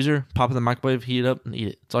it out of the freezer, pop it in the microwave, heat it up, and eat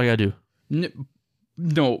it. That's all you gotta do.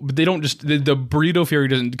 No, but they don't just the burrito fairy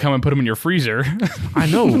doesn't come and put them in your freezer. I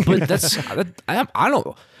know, but I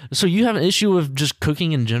don't. So you have an issue with just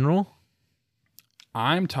cooking in general?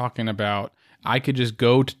 I'm talking about I could just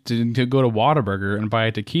go to go to Whataburger and buy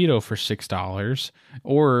a taquito for $6,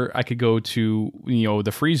 or I could go to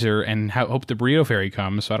the freezer and hope the burrito fairy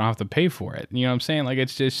comes, so I don't have to pay for it. You know what I'm saying? Like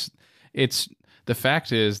it's the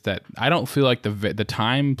fact is that I don't feel like the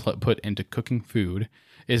time put into cooking food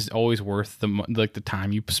is always worth the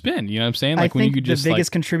time you spend. You know what I'm saying? Like I when think you could just the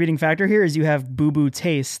biggest contributing factor here is you have boo-boo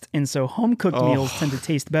taste, and so home-cooked meals tend to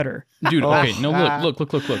taste better. dude. Okay, no, look.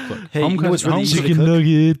 Hey, you know what's really easy to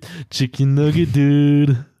cook? Chicken nugget,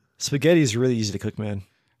 dude. Spaghetti is really easy to cook, man.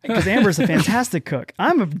 Because Amber's a fantastic cook.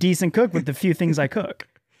 I'm a decent cook with the few things I cook.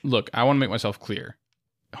 Look, I want to make myself clear.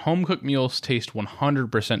 Home cooked meals taste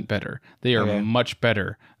 100% better. They are Okay. much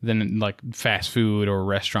better than like fast food or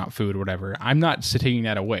restaurant food or whatever. I'm not taking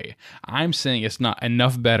that away. I'm saying it's not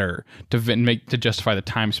enough better to justify the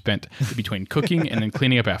time spent between cooking and then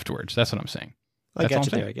cleaning up afterwards. That's what I'm saying. I That's all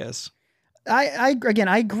got I'm you there, saying. I guess.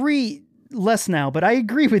 I agree less now, but I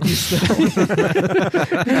agree with you still.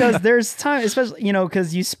 Because there's time, especially,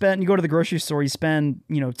 because you go to the grocery store, you spend,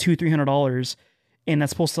 $200-$300, and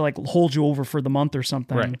that's supposed to like hold you over for the month or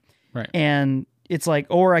something. Right. And it's like,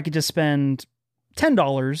 or I could just spend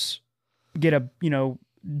 $10, get a,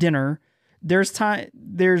 dinner. There's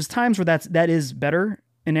times where that is better.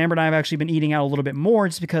 And Amber and I have actually been eating out a little bit more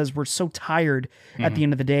just because we're so tired at the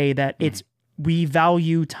end of the day that we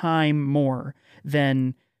value time more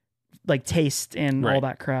than like taste and all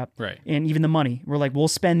that crap. Right. And even the money. We're like, we'll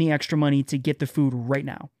spend the extra money to get the food right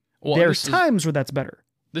now. Well, there's times where that's better.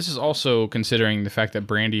 This is also considering the fact that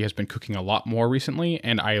Brandy has been cooking a lot more recently,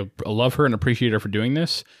 and I love her and appreciate her for doing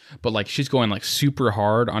this, but like she's going like super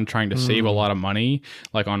hard on trying to save a lot of money,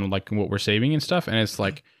 like on like what we're saving and stuff. And it's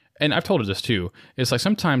like, and I've told her this too, it's like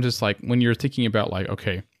sometimes it's like when you're thinking about like,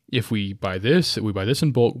 okay, if we buy this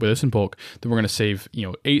in bulk, then we're going to save,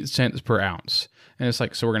 8 cents per ounce. And it's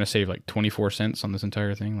like, so we're going to save like 24 cents on this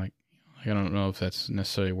entire thing. Like, I don't know if that's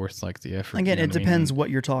necessarily worth like the effort. Again, it depends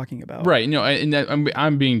what you're talking about. Right. And that,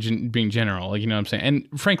 I'm being general, like, you know what I'm saying?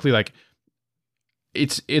 And frankly, like,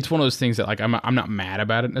 it's one of those things that like, I'm not mad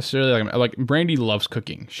about it necessarily. Like Brandy loves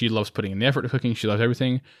cooking. She loves putting in the effort to cooking. She loves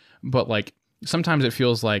everything. But like, sometimes it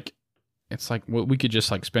feels like, it's like, well, we could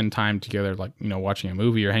just like spend time together, like, watching a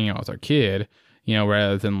movie or hanging out with our kid,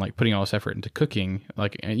 rather than like putting all this effort into cooking.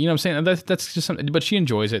 Like, you know what I'm saying? That's just something, but she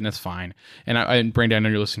enjoys it and that's fine. And Brandy, I know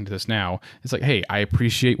you're listening to this now. It's like, hey, I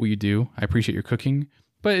appreciate what you do. I appreciate your cooking,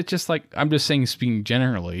 but it's just like, I'm just saying, speaking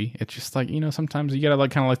generally, it's just like, sometimes you gotta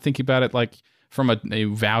like kind of like think about it like from a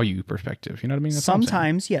value perspective. You know what I mean? That's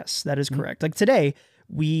sometimes, yes, that is correct. Like today,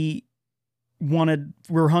 we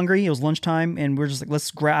were hungry. It was lunchtime and we're just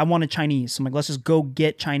like, I wanted Chinese. So I'm like, let's just go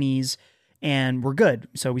get Chinese and we're good.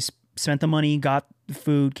 So we spent the money, got the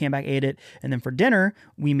food, came back, ate it. And then for dinner,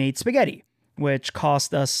 we made spaghetti, which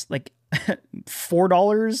cost us like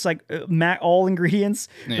 $4, like all ingredients.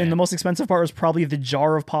 Yeah. And the most expensive part was probably the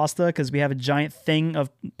jar of pasta because we have a giant thing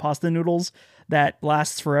of pasta noodles that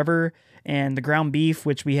lasts forever. And the ground beef,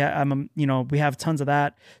 which we have, we have tons of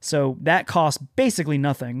that. So that costs basically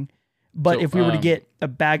nothing. But if we were to get a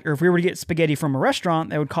bag, or if we were to get spaghetti from a restaurant,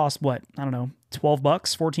 that would cost what? I don't know, $12,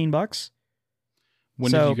 $14.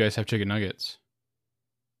 When did you guys have chicken nuggets?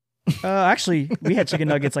 Actually, we had chicken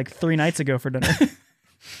nuggets like 3 nights ago for dinner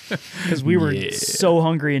because we were so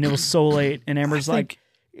hungry and it was so late. And Amber's like,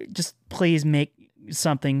 just please make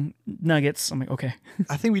something nuggets. I'm like, okay.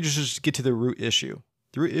 I think we just get to the root issue.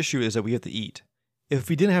 The root issue is that we have to eat. If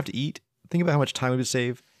we didn't have to eat, think about how much time we would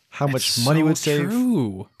save. How much money would save?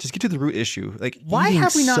 Just get to the root issue. Like, why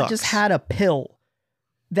have we not just had a pill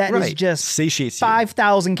that is just satiates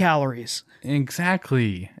 5,000 calories?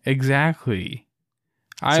 Exactly. So you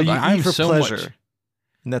eat for pleasure,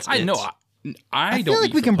 and that's it. I feel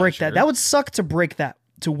like we can break that. That would suck to break that,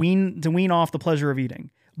 to wean off the pleasure of eating.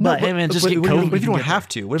 But hey man, just get COVID. What if you don't have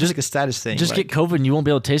to? What if it's like a status thing? Just get COVID and you won't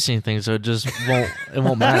be able to taste anything, so it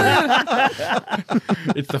won't matter.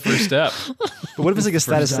 It's the first step. But what if it's like a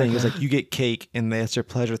status thing? It's like you get cake and that's your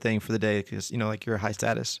pleasure thing for the day because, like you're a high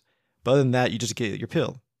status. But other than that, you just get your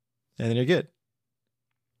pill and then you're good.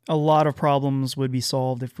 A lot of problems would be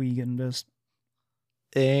solved if we can just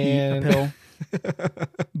eat a pill.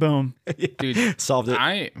 Boom. Dude, solved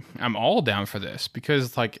it. I'm all down for this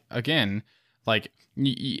because like, again, like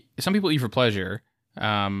some people eat for pleasure.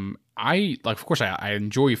 Of course I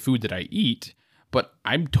enjoy food that I eat, but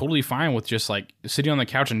I'm totally fine with just like sitting on the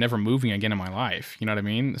couch and never moving again in my life. You know what I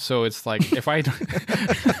mean? So it's like if I,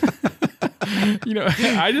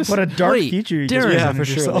 I just what a dark future. Darren, yeah, for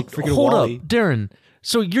sure. Like hold up, Darren.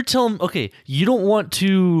 So you're telling you don't want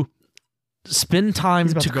to spend time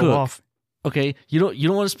to cook. Okay, you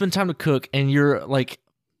don't want to spend time to cook, and you're like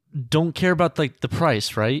don't care about like the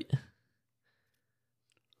price, right?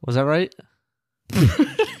 Was that right?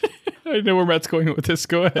 I know where Matt's going with this.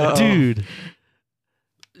 Go ahead. Dude.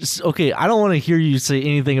 Okay, I don't want to hear you say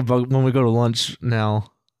anything about when we go to lunch now.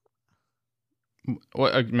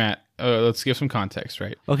 What, Matt, let's give some context,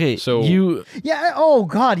 right? Okay, so Yeah, oh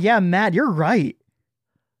God, yeah, Matt, you're right.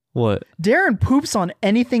 What? Darren poops on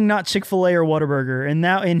anything not Chick-fil-A or Whataburger,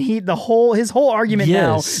 and his whole argument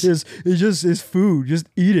now is it's food. Just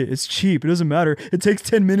eat it. It's cheap. It doesn't matter. It takes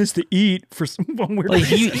 10 minutes to eat for some weird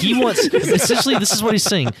reason. He wants essentially this is what he's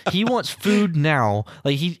saying. He wants food now.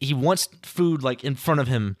 Like he wants food like in front of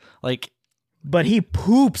him. Like but he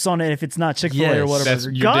poops on it if it's not Chick-fil-A or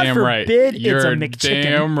Whataburger. You're God damn forbid right. You're it's a McChicken.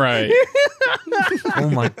 Damn right. Oh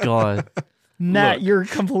my God. Matt, you're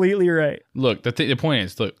completely right. Look, the point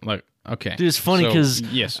is, okay. Dude, it's funny because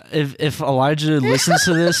if Elijah listens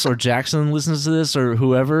to this or Jackson listens to this or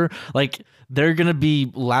whoever, like they're gonna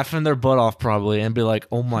be laughing their butt off probably and be like,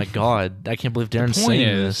 "Oh my god, I can't believe Darren's saying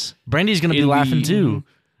this." Brandy's gonna be laughing too.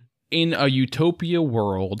 In a utopia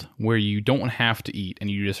world where you don't have to eat and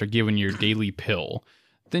you just are given your daily pill,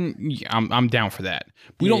 then I'm down for that.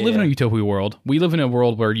 We don't live in a utopia world. We live in a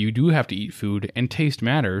world where you do have to eat food, and taste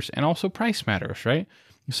matters, and also price matters, right?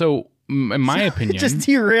 So, in my opinion, just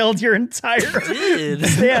derailed your entire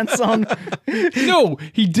stance on. No,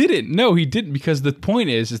 he didn't. No, he didn't. Because the point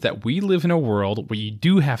is that we live in a world where you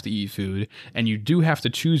do have to eat food, and you do have to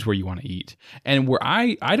choose where you want to eat. And where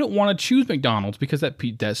I don't want to choose McDonald's because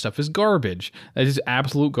that stuff is garbage. That is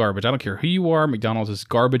absolute garbage. I don't care who you are. McDonald's is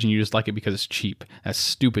garbage, and you just like it because it's cheap. That's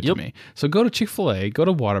stupid to me. So go to Chick-fil-A, go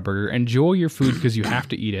to Whataburger, enjoy your food because you have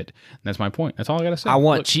to eat it. And that's my point. That's all I gotta say. I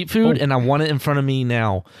want cheap food, and I want it in front of me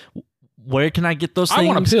now. Where can I get those things? I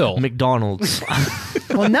want a pill. McDonald's.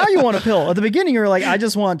 Well, now you want a pill. At the beginning, you were like, I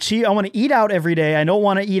just want cheap. I want to eat out every day. I don't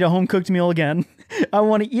want to eat a home-cooked meal again. I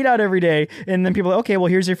want to eat out every day. And then people are like, okay, well,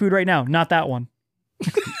 here's your food right now. Not that one.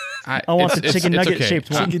 I want the chicken nugget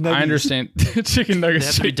shaped one. I understand. Chicken nugget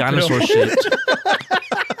shaped. Dinosaur shaped.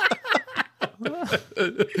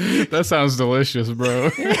 That sounds delicious,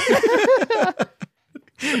 bro.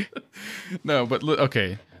 No, but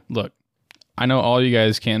okay. Look. I know all you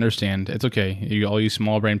guys can't understand. It's okay. All you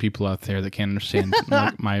small brain people out there that can't understand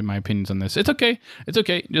my opinions on this. It's okay. It's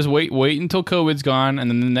okay. Just wait until COVID's gone,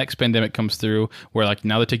 and then the next pandemic comes through where like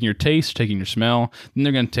now they're taking your taste, taking your smell, then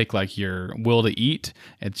they're gonna take like your will to eat.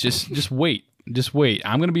 It's just wait. Just wait.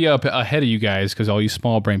 I'm gonna be up ahead of you guys because all you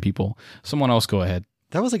small brain people. Someone else go ahead.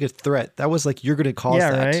 That was like a threat. That was like, you're gonna cause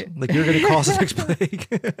that. Right? Like you're gonna cause the next plague.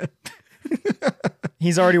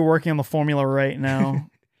 He's already working on the formula right now.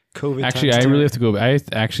 COVID actually, I really have to go. I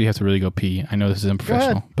actually have to really go pee. I know this is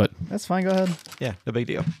unprofessional, but that's fine. Go ahead. Yeah, no big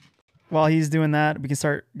deal. While he's doing that, we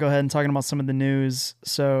can go ahead and talking about some of the news.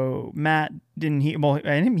 So Matt, and he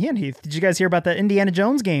and Heath, did you guys hear about that Indiana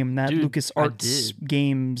Jones game? That LucasArts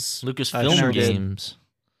Games, Lucasfilm Games.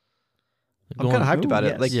 I'm kind of hyped about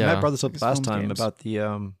it. Like Matt brought this up last time games. About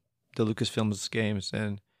the Lucasfilms games,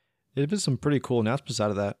 and there's been some pretty cool announcements out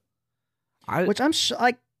of that. Which I'm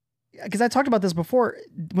like. Because I talked about this before,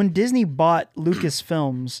 when Disney bought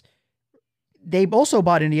Lucasfilms, they also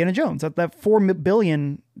bought Indiana Jones. That $4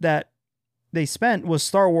 billion that they spent was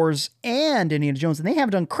Star Wars and Indiana Jones, and they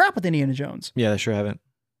haven't done crap with Indiana Jones. Yeah, they sure haven't.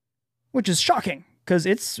 Which is shocking because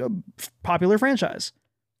it's a popular franchise.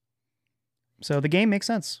 So the game makes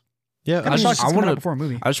sense. Yeah, I wonder before a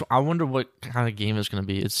movie. I wonder what kind of game it's going to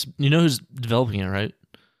be. It's who's developing it, right?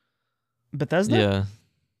 Bethesda. Yeah.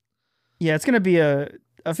 Yeah, it's going to be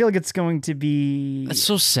I feel like it's going to be. It's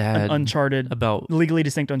so sad. Uncharted. About legally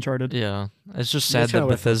distinct Uncharted. Yeah, it's just sad that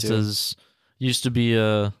Bethesda's used to be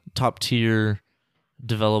a top tier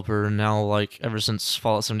developer, and now like ever since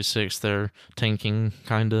Fallout 76, they're tanking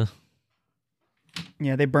kinda.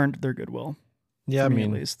 Yeah, they burned their goodwill. Yeah, I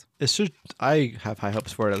mean, at least it's just I have high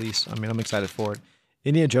hopes for it. At least, I mean, I'm excited for it.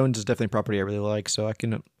 Indiana Jones is definitely a property I really like, so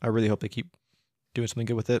I really hope they keep doing something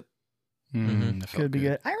good with it. Could be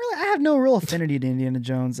good. I have no real affinity to Indiana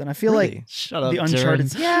Jones, and I feel like Shut up, the Uncharted.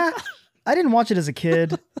 Darren. Yeah, I didn't watch it as a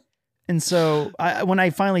kid, and so when I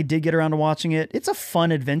finally did get around to watching it, it's a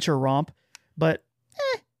fun adventure romp, but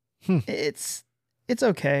it's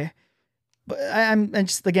okay. But I'm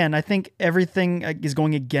just again, I think everything is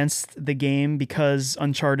going against the game because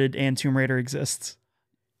Uncharted and Tomb Raider exists.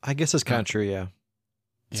 I guess that's kind of true. Yeah.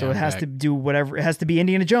 So it has to do whatever. It has to be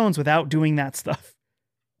Indiana Jones without doing that stuff.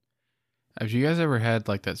 Have you guys ever had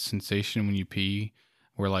like that sensation when you pee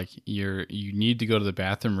where like you need to go to the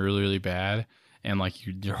bathroom really, really bad and like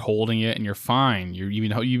you're holding it and you're fine.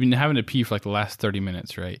 You've been having to pee for like the last 30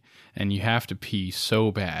 minutes, right? And you have to pee so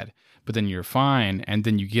bad, but then you're fine. And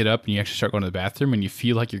then you get up and you actually start going to the bathroom and you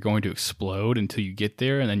feel like you're going to explode until you get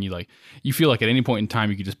there. And then you feel like at any point in time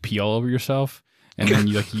you could just pee all over yourself. And then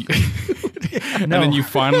and then you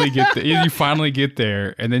finally get there. You finally get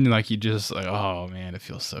there, and then like you just like, oh man, it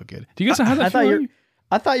feels so good. Do you guys know how that feels?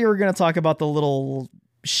 I thought you were gonna talk about the little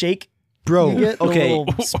shake, bro. You get, okay, the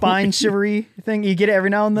little spine shivery thing. You get it every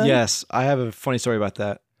now and then. Yes, I have a funny story about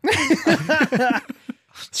that.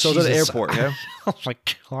 So to the airport. Yeah. Oh my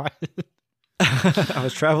god. I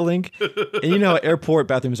was traveling, and you know how airport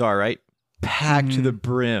bathrooms are, right? Packed to the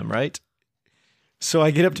brim, right? So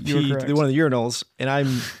I get up to pee to one of the urinals, and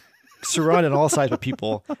I'm surrounded on all sides by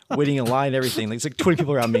people waiting in line and everything. Like, it's like 20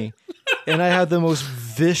 people around me. And I had the most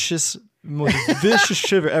vicious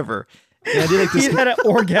shiver ever. And I did like this. You had an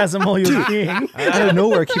orgasm while you were peeing. Out of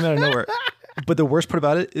nowhere, it came out of nowhere. But the worst part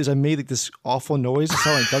about it is I made like this awful noise. It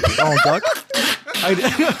sounded like Donald Duck.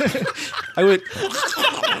 I would.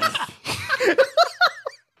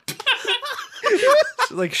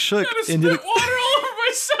 like shook I into spit water all over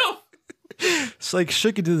myself. it's like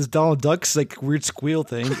shook into this Donald Duck's like weird squeal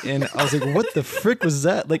thing, and I was like, "What the frick was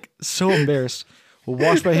that?" Like so embarrassed. Well,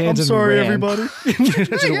 wash my hands I'm and sorry, ran. everybody.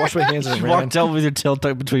 Just wash my hands and You ran. walked out with your tail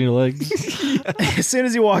tucked between your legs. As soon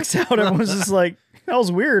as he walks out, everyone's just like, that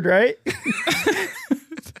was weird, right?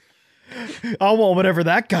 Oh, well, whatever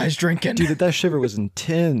that guy's drinking. Dude, that shiver was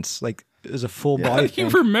intense. Like it was a full How body do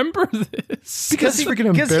you thing. remember this? Because it's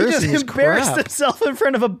freaking Because he embarrassing just as embarrassed crap. himself in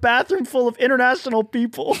front of a bathroom full of international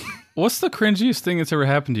people. What's the cringiest thing that's ever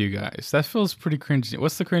happened to you guys? That feels pretty cringy.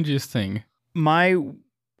 What's the cringiest thing?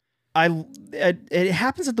 It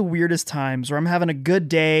happens at the weirdest times where I'm having a good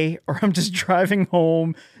day or I'm just driving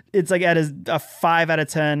home. It's like at a 5 out of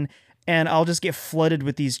 10, and I'll just get flooded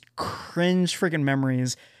with these cringe freaking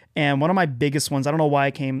memories. And one of my biggest ones, I don't know why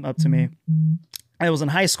it came up to me. I was in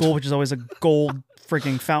high school, which is always a gold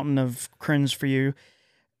freaking fountain of cringe for you.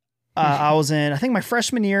 I was in, I think my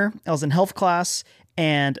freshman year, I was in health class,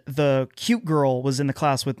 and the cute girl was in the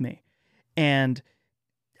class with me. And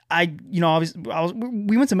we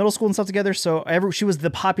went to middle school and stuff together. So she was the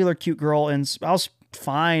popular cute girl, and I was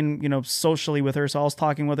fine, socially with her. So I was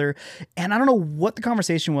talking with her, and I don't know what the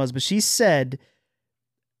conversation was, but she said,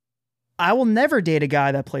 "I will never date a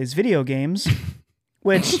guy that plays video games."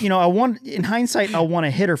 Which, in hindsight, I want to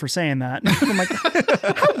hit her for saying that. I'm like,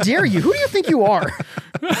 how dare you? Who do you think you are?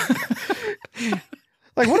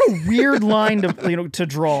 Like, what a weird line to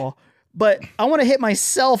draw. But I want to hit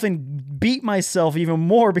myself and beat myself even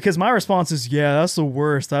more because my response is, yeah, that's the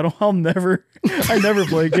worst. I never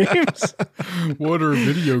play games. What are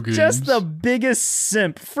video games? Just the biggest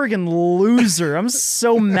simp, freaking loser. I'm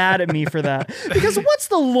so mad at me for that. Because what's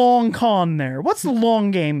the long con there? What's the long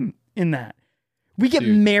game in that? We get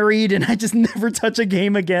married and I just never touch a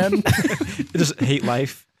game again. I just hate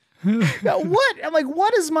life. What? I'm like,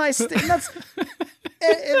 what is my...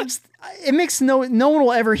 It makes no one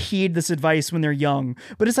will ever heed this advice when they're young.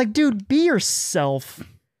 But it's like, dude, be yourself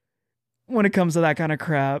when it comes to that kind of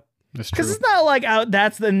crap. Because it's not like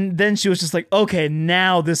then she was just like, okay,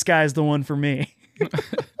 now this guy's the one for me.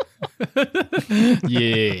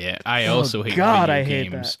 Yeah, I also hate God, video I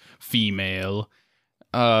hate games. that. Female.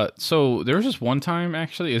 So there was just one time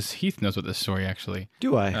actually, as Heath knows what this story actually.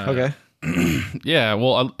 Do I? Okay. Yeah,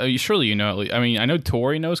 well, surely you know. I mean, I know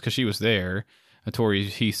Tori knows because she was there.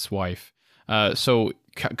 Tori's Heath's wife. So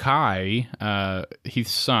Kai,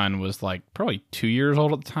 Heath's son, was like probably 2 years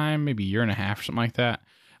old at the time, maybe a year and a half or something like that.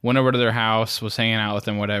 Went over to their house, was hanging out with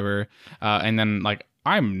them, whatever. And then like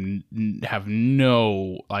have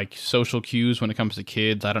no like social cues when it comes to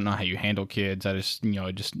kids. I don't know how you handle kids. I just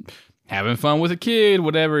just having fun with a kid,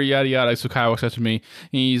 whatever, yada yada. So Kai walks up to me and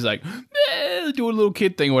he's like, do a little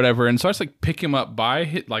kid thing, whatever. And so I just like pick him up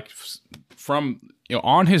by from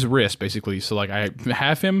on his wrist, basically. So like I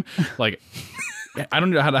have him like I don't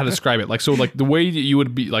know how to describe it. Like so like the way that you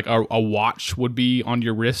would be like a watch would be on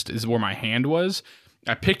your wrist is where my hand was.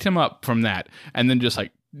 I picked him up from that and then just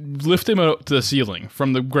like lift him up to the ceiling,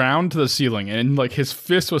 from the ground to the ceiling, and like his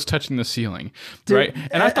fist was touching the ceiling. Dude, right?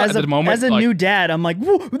 And I thought at the moment, as a new dad, I'm like,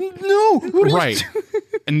 no, right.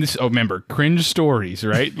 And this, remember, cringe stories,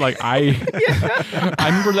 right? Like I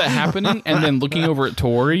remember that happening, and then looking over at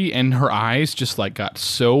Tori, and her eyes just like got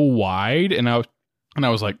so wide, and I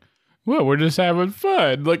was like, well, we're just having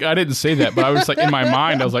fun. Like, I didn't say that, but I was like, in my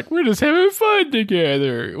mind, I was like, we're just having fun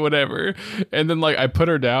together, whatever. And then, like, I put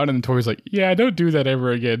her down, and Tori's like, yeah, don't do that ever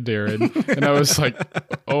again, Darren. And I was like,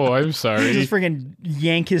 oh, I'm sorry. Just freaking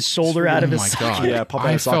yank his shoulder out of his socket. Yeah, pop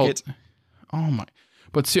out his socket. Oh, my.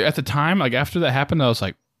 But see, at the time, like, after that happened, I was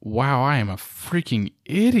like, wow, I am a freaking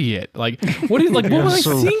idiot. Like, what was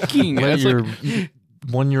I thinking? Let It's your like,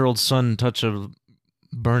 1-year-old son touch a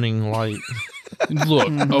burning light. Look,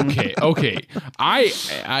 okay.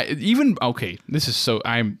 This is so.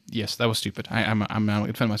 Yes, that was stupid. I'm not gonna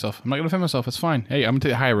defend myself. I'm not gonna defend myself. It's fine. Hey, I'm gonna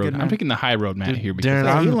take the high road. I'm taking the high road, Matt, here. Because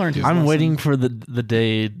Darren, he learned his I'm lesson. waiting for the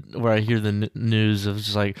day where I hear the news of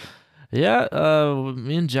just like, yeah,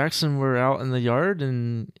 me and Jackson were out in the yard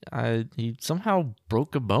and he somehow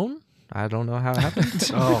broke a bone. I don't know how it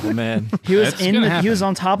happened. Oh man, He was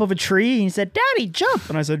on top of a tree and he said, "Daddy, jump!"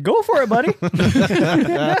 And I said, "Go for it, buddy."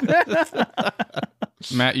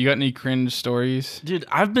 Matt, you got any cringe stories? Dude,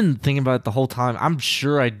 I've been thinking about it the whole time. I'm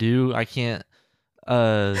sure I do. I can't.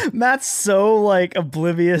 Matt's so like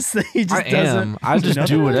oblivious that he just doesn't. I just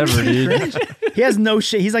do whatever, dude. He has no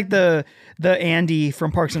shame. He's like the Andy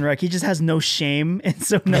from Parks and Rec. He just has no shame, and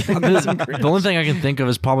so nothing. The only thing I can think of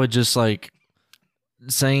is probably just like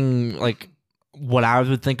saying like what I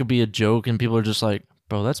would think would be a joke, and people are just like,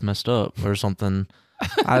 "Bro, that's messed up" or something.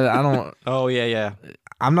 I don't. Oh yeah.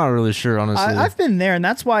 I'm not really sure, honestly. I've been there, and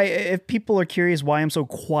that's why if people are curious why I'm so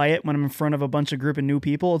quiet when I'm in front of a bunch of group of new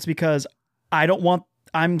people, it's because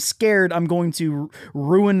I'm scared I'm going to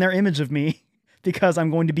ruin their image of me because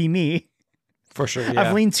I'm going to be me. For sure, yeah.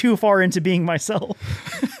 I've leaned too far into being myself.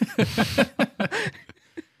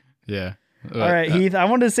 Yeah. All right, Heath, I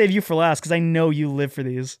wanted to save you for last because I know you live for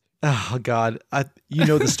these. Oh God, you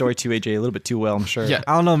know the story too, AJ, a little bit too well, I'm sure. Yeah.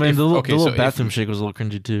 I don't know, man. The little so bathroom shake was a little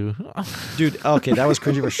cringy too. Dude, okay, that was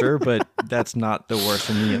cringy for sure, but that's not the worst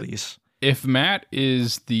for me, at least. If Matt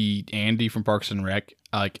is the Andy from Parks and Rec,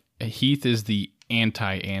 like Heath is the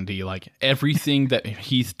anti-Andy. Like everything that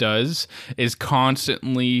Heath does is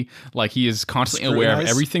constantly like he is constantly aware of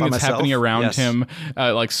everything that's happening around him.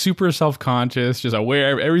 Like super self-conscious, just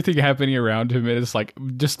aware of everything happening around him. And it's like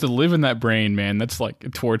just to live in that brain, man. That's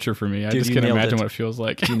like torture for me. I just can't imagine what it feels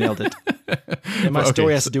like. You nailed it. And my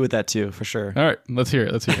story has to do with that too, for sure. All right, let's hear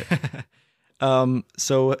it.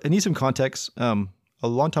 So I need some context. A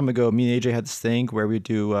long time ago, me and AJ had this thing where we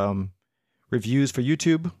do reviews for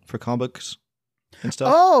YouTube for comic books and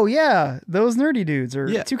stuff. Oh yeah, those nerdy dudes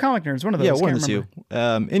or two comic nerds. One of those. Yeah, one of the two.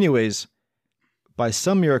 Anyways, by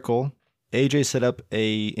some miracle, AJ set up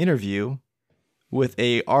a interview with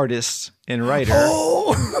a artist and writer.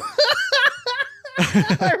 Oh,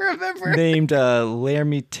 I remember. Named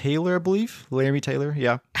Laramie Taylor, I believe. Laramie Taylor,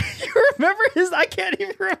 yeah. You remember his? I can't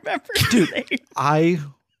even remember his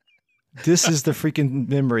name. This is the freaking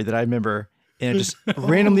memory that I remember, and just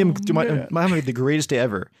randomly, I'm having the greatest day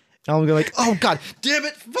ever. And I'm going like, oh God, damn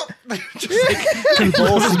it! Just like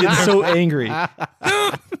convulsing, get so angry.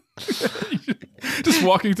 Just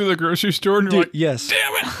walking through the grocery store and you're like, yes,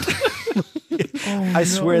 damn it! I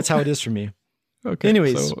swear it's how it is for me. Okay.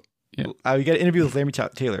 Anyways, we got an interview with Laramie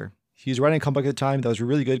Taylor. He was writing a comic book at the time that was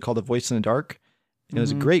really good called The Voice in the Dark. And it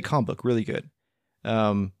was a great comic book, really good.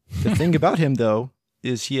 The thing about him though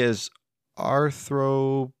is he has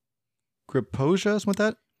arthrogryposia, something like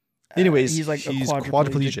that. Anyways, he's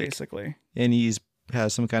quadriplegic basically, and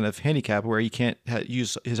has some kind of handicap where he can't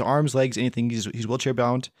use his arms, legs, anything. He's wheelchair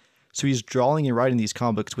bound, so he's drawing and writing these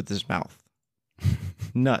comic books with his mouth.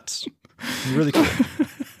 Nuts, really cool.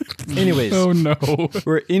 Anyways, oh no,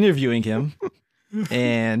 we're interviewing him,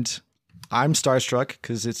 and I'm starstruck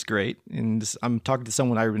because it's great, and I'm talking to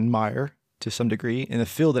someone I admire to some degree in a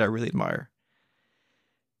field that I really admire.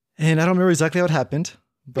 And I don't remember exactly how it happened,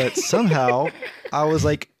 but somehow I was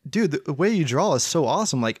like, dude, the way you draw is so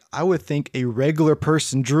awesome. Like, I would think a regular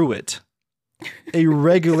person drew it. A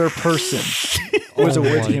regular person was the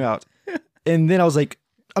word that came out. And then I was like,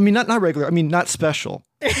 I mean, not regular. I mean, not special.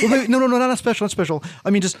 Well, no, not special, not special.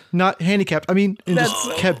 I mean, just not handicapped. I mean, and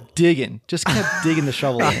kept digging the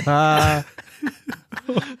shovel in.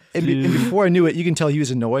 And before I knew it, you can tell he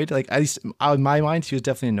was annoyed. Like, at least in my mind, he was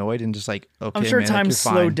definitely annoyed and just like, okay, I'm sure man, time like,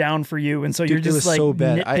 slowed down for you, and so you're just like so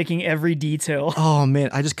nitpicking every detail. Oh man,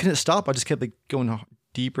 I just couldn't stop. I just kept like going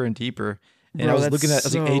deeper and deeper. And I was looking at, I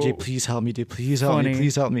was like, AJ, please help me, dude. Please help me.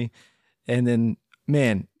 Please help me. And then,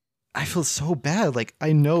 man, I feel so bad. Like,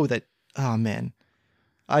 I know that, oh man.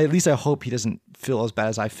 At least I hope he doesn't feel as bad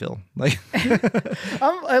as I feel. Like,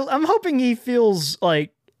 I'm hoping he feels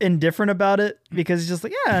like indifferent about it, because he's just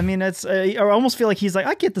like, yeah, I mean, it's I almost feel like he's like,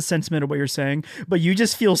 I get the sentiment of what you're saying, but you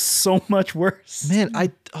just feel so much worse. Man,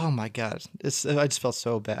 oh my God, I just felt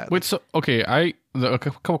so bad. Wait, so okay, a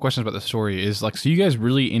couple questions about the story is like, so you guys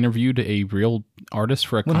really interviewed a real artist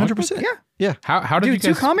for a comic 100%. Yeah. Yeah. How did you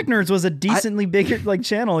guys? Two Comic Nerds was a decently big like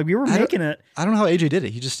channel. Like, we were making it. I don't know how AJ did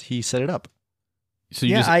it. He set it up. So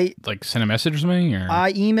you like sent a message or something? Or?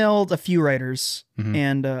 I emailed a few writers,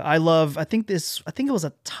 and I think it was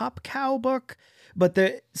a Top Cow book, but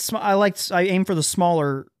I aim for the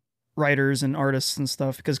smaller writers and artists and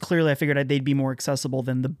stuff, because clearly I figured they'd be more accessible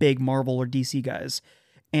than the big Marvel or DC guys.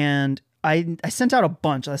 And I sent out a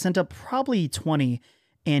bunch. I sent out probably 20,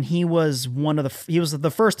 and he was he was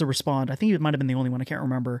the first to respond. I think he might have been the only one. I can't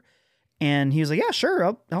remember. And he was like, yeah,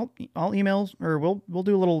 sure. I'll email, or we'll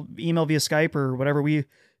do a little email via Skype or whatever I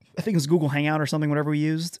think it was Google Hangout or something, whatever we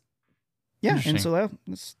used. Yeah. And so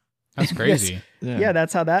that's crazy. Yeah.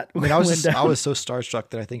 That's how that went down. I was so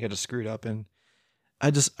starstruck that I think I just screwed up. And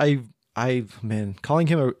man, calling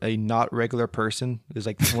him a not regular person is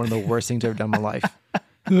like one of the worst things I've ever done in my life.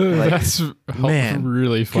 Like, that's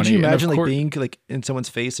really funny. Could you imagine like being like in someone's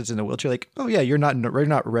face that's in a wheelchair? Like, oh yeah, you're not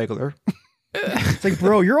regular. It's like,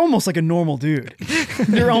 bro, you're almost like a normal dude.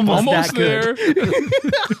 You're almost that there. good.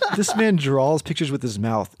 This man draws pictures with his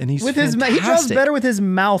mouth, and he's fantastic. He draws better with his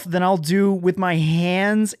mouth than I'll do with my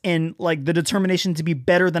hands, and like the determination to be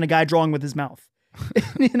better than a guy drawing with his mouth.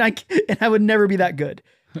 and I would never be that good.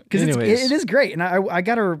 Because it is great, and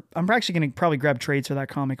I'm actually going to probably grab trades for that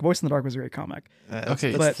comic. Voice in the Dark was a great comic. That's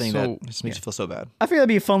the thing that just makes you feel so bad. I feel that'd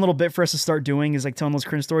be a fun little bit for us to start doing is like telling those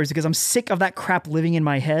cringe stories because I'm sick of that crap living in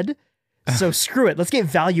my head. So screw it. Let's get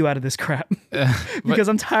value out of this crap because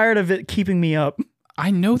I'm tired of it keeping me up. I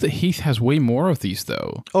know that Heath has way more of these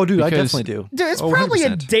though. Oh, dude, I definitely do. Dude, it's probably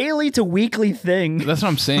 100%. A daily to weekly thing. That's what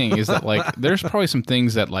I'm saying is that like there's probably some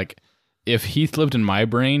things that like if Heath lived in my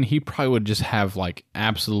brain, he probably would just have like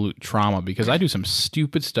absolute trauma because I do some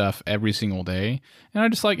stupid stuff every single day. And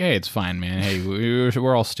I'm just like, hey, it's fine, man. Hey,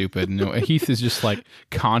 we're all stupid. No, Heath is just like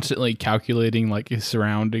constantly calculating like his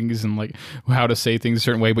surroundings and like how to say things a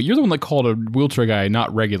certain way. But you're the one that called a wheelchair guy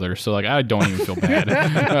not regular. So like, I don't even feel bad.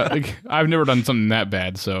 Like, I've never done something that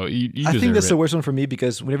bad. So I think that's the worst one for me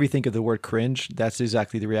because whenever you think of the word cringe, that's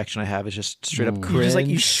exactly the reaction I have. Is just straight up cringe. Just like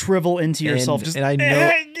you shrivel into yourself. And I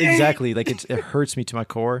know exactly. Like it hurts me to my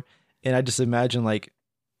core, and I just imagine like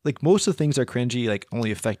most of the things that are cringy like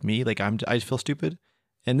only affect me. Like I feel stupid,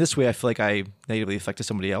 and this way I feel like I negatively affected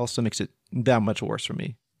somebody else, so it makes it that much worse for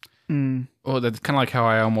me. Well, that's kind of like how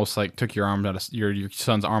I almost like took your arm out of your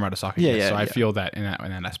son's arm out of socket. Yeah. So I feel that in that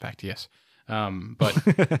aspect. Yes, but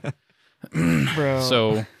bro.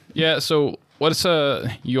 So yeah. So what's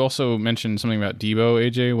you also mentioned something about Debo,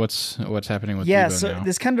 AJ. What's happening with Debo Yeah. So now?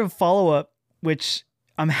 this kind of follow up, which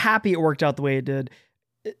I'm happy it worked out the way it did.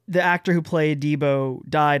 The actor who played Debo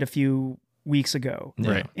died a few weeks ago.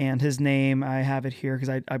 Right. And his name, I have it here because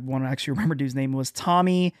I want to actually remember dude's name, was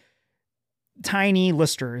Tommy Tiny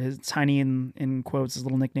Lister. His Tiny in quotes, his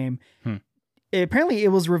little nickname. Apparently it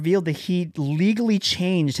was revealed that he legally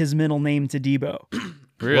changed his middle name to Debo.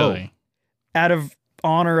 Really? Out of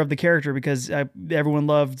honor of the character because everyone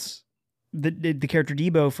loved the character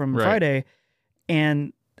Debo from Friday.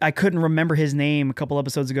 And I couldn't remember his name a couple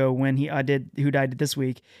episodes ago when Who Died This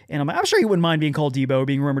Week. And I'm like, I'm sure he wouldn't mind being called Debo,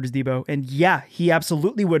 being remembered as Debo. And yeah, he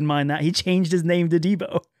absolutely wouldn't mind that. He changed his name to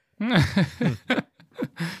Debo.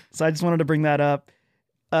 So I just wanted to bring that up.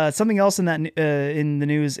 Something else in the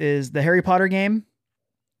news is the Harry Potter game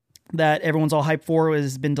that everyone's all hyped for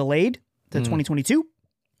has been delayed to 2022.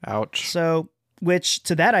 Ouch. So, which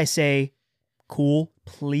to that I say, cool,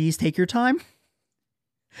 please take your time.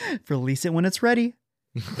 Release it when it's ready.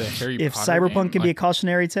 The Harry if Potter Cyberpunk game? can be a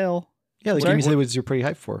cautionary tale. Yeah, the game you said you're pretty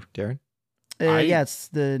hyped for, Darren. Yeah, it's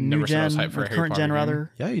the new gen, or current gen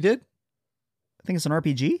rather. Yeah, you did. I think it's an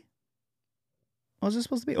RPG. What was it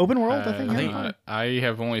supposed to be? Open world, I think. I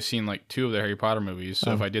have only seen like 2 of the Harry Potter movies,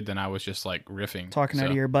 so if I did, then I was just like riffing. Talking out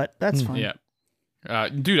of your butt. That's fine. Yeah.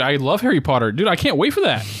 Dude, I love Harry Potter. Dude, I can't wait for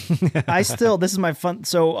that. This is my fun.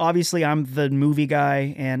 So obviously I'm the movie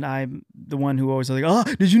guy and I'm the one who always like, oh,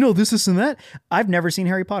 did you know this and that? I've never seen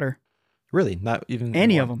Harry Potter. Really? Not even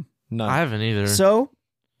any of them? None. I haven't either. So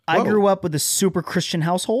I grew up with a super Christian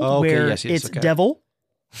household where it's devil.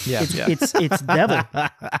 Yeah, it's devil.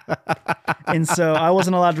 And so I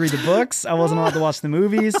wasn't allowed to read the books. I wasn't allowed to watch the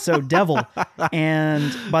movies. So devil.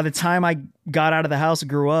 And by the time I got out of the house and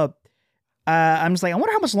grew up, I'm just like, I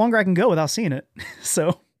wonder how much longer I can go without seeing it.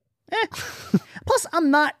 So, plus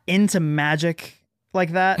I'm not into magic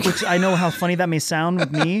like that, which I know how funny that may sound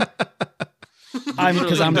with me.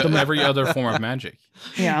 Because I'm every other form of magic.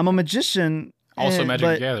 Yeah, I'm a magician. Also Magic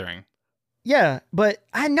the Gathering. Yeah, but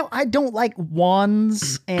I know I don't like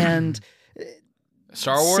wands and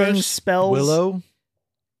Star Wars saying spells. Willow.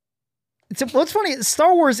 What's funny?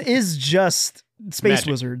 Star Wars is just space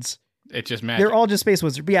wizards. It's just magic. They're all just space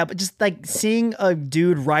wizards. But yeah, but just like seeing a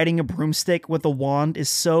dude riding a broomstick with a wand is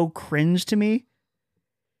so cringe to me.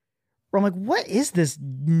 Where I'm like, what is this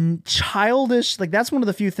childish? Like that's one of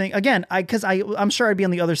the few things. Again, I'm sure I'd be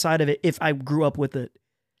on the other side of it if I grew up with it.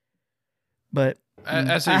 But I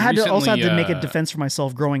had to make a defense for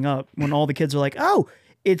myself growing up when all the kids are like, oh,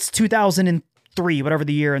 it's 2003, whatever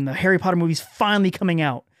the year, and the Harry Potter movie's finally coming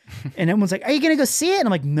out. And everyone's like, are you going to go see it? And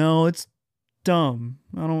I'm like, no, it's dumb.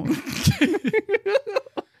 I don't.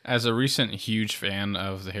 As a recent huge fan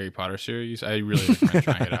of the Harry Potter series, I really recommend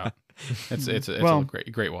trying it out. It's a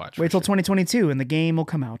great watch. Wait till 2022 and the game will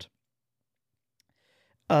come out.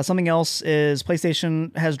 Something else is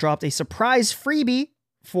PlayStation has dropped a surprise freebie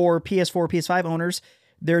for PS4, PS5 owners.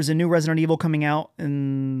 There's a new Resident Evil coming out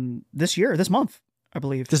in this month, I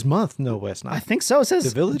believe. This month? No, it's not. I think so. It says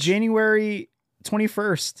The Village? January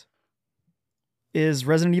 21st is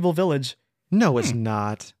Resident Evil Village. No, it's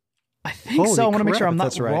not. I think so. I want to make sure I'm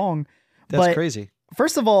not wrong. That's crazy.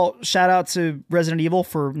 First of all, shout out to Resident Evil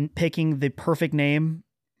for picking the perfect name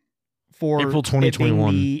for April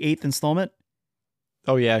 2021. The 8th installment.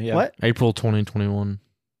 Oh, yeah. What? April 2021.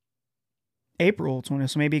 April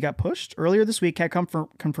 20th, so maybe it got pushed. Earlier this week, Capcom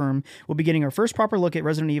confirmed we'll be getting our first proper look at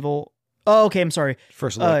Resident Evil. Oh, okay, I'm sorry.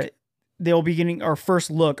 First look. They'll be getting our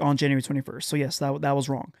first look on January 21st. So yes, that was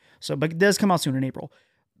wrong. So, but it does come out soon in April.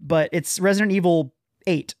 But it's Resident Evil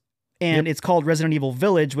 8, and it's called Resident Evil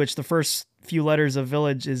Village, which the first few letters of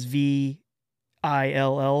Village is VILL,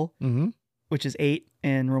 which is 8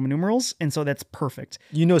 in Roman numerals, and so that's perfect.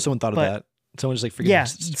 You know, someone thought of that. Someone just like freaking. Yeah,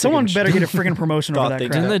 someone better get a freaking promotion over that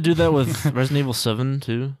crap. Didn't they do that with Resident Evil 7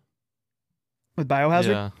 too? With Biohazard?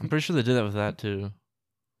 Yeah, I'm pretty sure they did that with that too.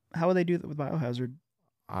 How would they do that with Biohazard?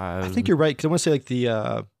 I think you're right, because I want to say like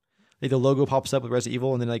the logo pops up with Resident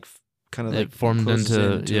Evil, and then like kind of like formed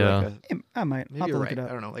into I might. Maybe I'll you're look right. it up.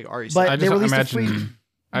 I don't know, like Ari. But I they just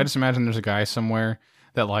released imagine there's a guy somewhere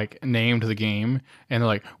that like named the game, and they're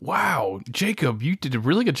like, "Wow, Jacob, you did a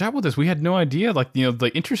really good job with this. We had no idea, like, you know,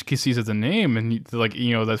 the intricacies of the name, and like,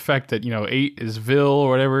 you know, the fact that, you know, 8 is Vil or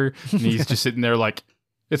whatever." And he's just sitting there like,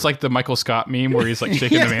 it's like the Michael Scott meme where he's like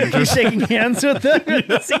shaking the manager, he's shaking hands with the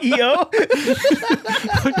CEO.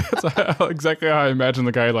 That's exactly how I imagine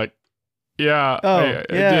the guy. Like, yeah, I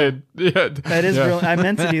did. Yeah, that is real. I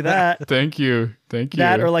meant to do that. Thank you.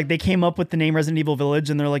 That, or like they came up with the name Resident Evil Village,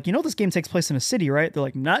 and they're like, you know, this game takes place in a city, right? They're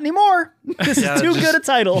like, not anymore. This is too good a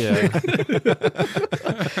title. Yeah.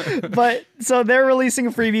 But so they're releasing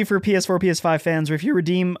a freebie for PS4, PS5 fans, where if you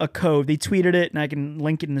redeem a code, they tweeted it, and I can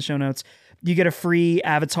link it in the show notes. You get a free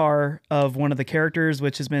avatar of one of the characters,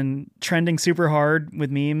 which has been trending super hard with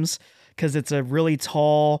memes because it's a really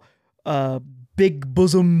tall, big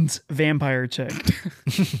bosomed vampire chick.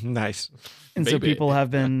 Nice. And so people have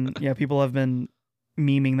been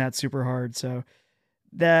memeing that super hard. So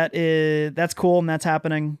that's cool, and that's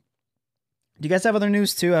happening. Do you guys have other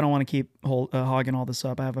news too? I don't want to keep hogging all this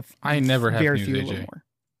up. I never have very news, few, AJ. a little more.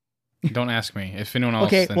 Don't ask me. If anyone else.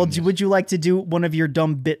 Okay, well, would you like to do one of your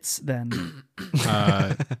dumb bits then?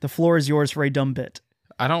 The floor is yours for a dumb bit.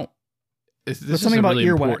 I don't. This is something about really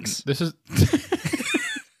earwax. This is.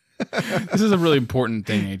 This is a really important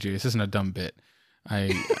thing, AJ. This isn't a dumb bit. I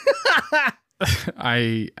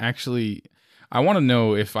actually want to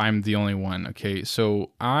know if I'm the only one. Okay, so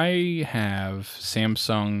I have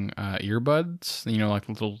Samsung earbuds. You know, like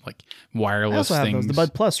little like wireless I also things. have those, the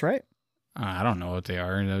Bud Plus, right? I don't know what they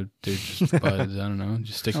are. They're just buds. I don't know.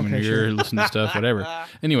 Just stick them in your sure. ear, listen to stuff, whatever.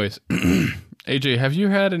 Anyways, AJ, have you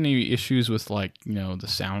had any issues with, like, you know, the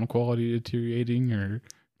sound quality deteriorating or?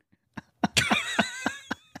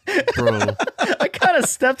 Bro, I kind of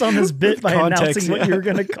stepped on this bit by announcing what you were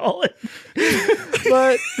going to call it.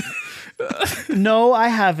 But no, I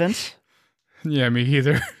haven't. Yeah, me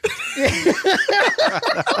either.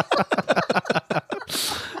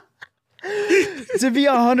 To be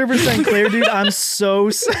 100% clear, dude,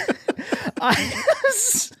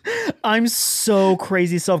 I'm so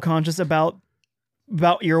crazy self-conscious about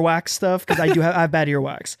earwax stuff because I have bad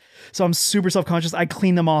earwax. So I'm super self-conscious. I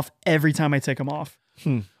clean them off every time I take them off.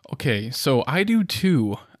 Okay, so I do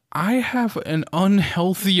too. I have an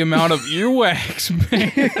unhealthy amount of earwax,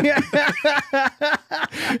 man.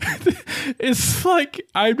 It's like,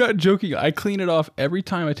 I'm not joking. I clean it off every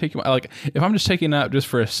time I take it. Like, if I'm just taking it out just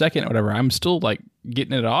for a second or whatever, I'm still like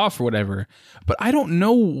getting it off or whatever. But I don't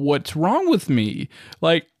know what's wrong with me.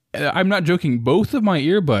 Like, I'm not joking. Both of my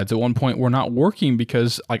earbuds at one point were not working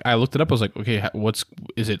because, like, I looked it up. I was like, okay,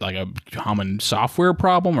 is it like a common software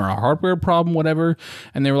problem or a hardware problem, whatever?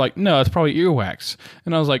 And they were like, no, it's probably earwax.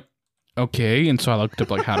 And I was like, okay. And so I looked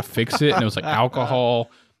up like how to fix it, and it was like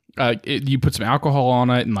alcohol. You put some alcohol on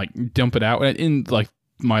it and like dump it out, and like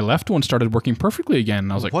my left one started working perfectly again.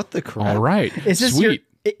 And I was like, what the crap? All right, is this sweet.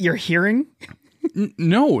 your hearing?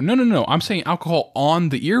 No. I'm saying alcohol on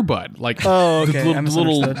the earbud, like oh, okay. the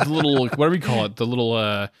little whatever you call it, the little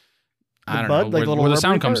I don't know, like where the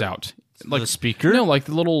sound comes out, like the speaker. No, like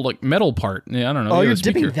the little like metal part. Yeah, I don't know. Oh, yeah, you're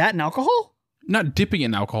dipping that in alcohol? Not dipping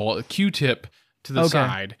in alcohol. A Q-tip to the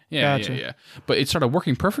side. Yeah, gotcha. yeah. But it started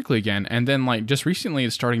working perfectly again, and then like just recently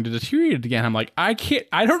it's starting to deteriorate again. I'm like, I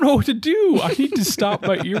don't know what to do. I need to stop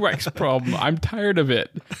my earwax problem. I'm tired of it.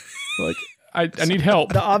 Like, I need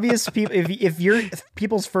help. The obvious people, if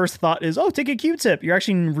people's first thought is, oh, take a Q-tip, you're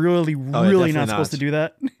actually really not supposed to do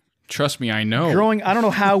that. Trust me, I know. I don't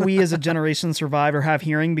know how we as a generation survive or have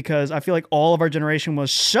hearing, because I feel like all of our generation was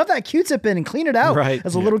shove that Q-tip in and clean it out. Right.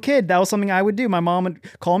 As a little kid, that was something I would do. My mom would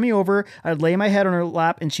call me over, I'd lay my head on her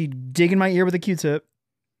lap, and she'd dig in my ear with a Q-tip.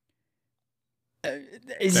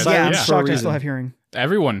 I'm shocked I still have hearing.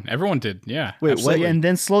 Everyone did. Yeah. Wait, absolutely. what? And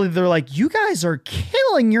then slowly they're like, you guys are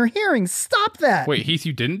killing your hearing. Stop that. Wait, Heath,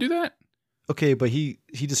 you didn't do that? Okay, but he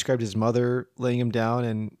described his mother laying him down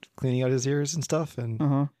and cleaning out his ears and stuff, and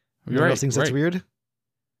Uh-huh. You're right. Thinks that's weird.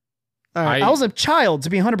 right. I was a child, to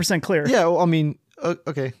be 100% clear. Yeah, well, I mean,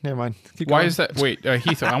 okay, never mind. Keep Why going. is that? Wait,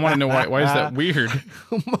 Heath, I want to know why is that weird?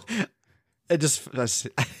 It just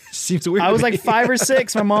seems weird. I was to me. like 5 or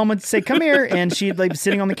 6. My mom would say, "Come here," and she'd like be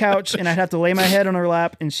sitting on the couch, and I'd have to lay my head on her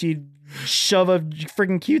lap, and she'd shove a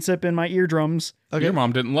freaking Q-tip in my eardrums. Okay. Your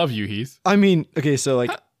mom didn't love you, Heath. I mean, okay, so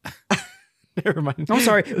like, never mind. I'm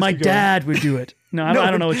sorry, Let's my keep going. dad would do it. No, I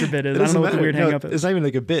don't know what your bit is. It I don't know doesn't what the matter. weird No, hang up is. It's not even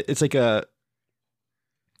like a bit. It's like a.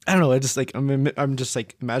 I don't know. I just like I'm just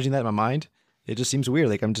like imagining that in my mind. It just seems weird.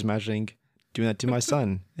 Like I'm just imagining doing that to my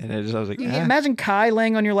son, and I was like, Imagine Kai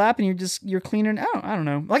laying on your lap and you're cleaning. I don't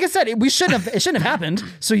know. Like I said, it shouldn't have happened.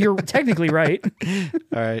 So you're technically right.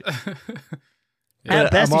 all right.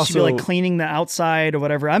 At best, I'm you should be like also- cleaning the outside or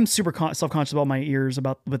whatever. I'm super self-conscious about my ears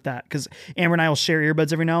with that because Amber and I will share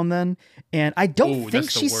earbuds every now and then, and I don't Ooh, think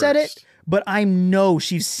that's the she said it, worst. but I know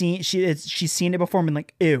she's seen it before and been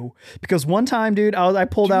like, ew. Because one time, dude, I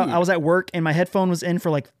pulled out. I was at work and my headphone was in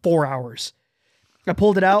for like 4 hours. I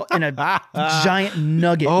pulled it out and a giant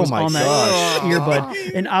nugget Oh was my on that gosh.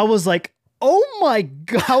 earbud, and I was like, oh my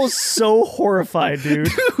god, I was so horrified, dude.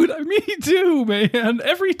 Dude, me too, man.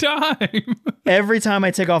 Every time. Every time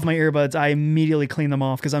I take off my earbuds, I immediately clean them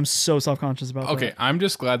off because I'm so self-conscious about that. Okay, I'm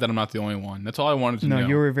just glad that I'm not the only one. That's all I wanted to No, know.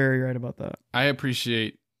 you were very right about that. I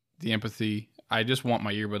appreciate the empathy. I just want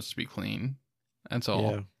my earbuds to be clean. That's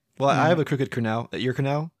all. Yeah. Well, I have a crooked ear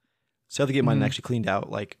canal, so I have to get mine Mhm. actually cleaned out,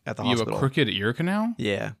 like at the You have hospital. a crooked ear canal?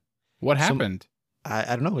 Yeah. What Some- happened? I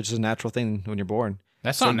don't know. It's just a natural thing when you're born.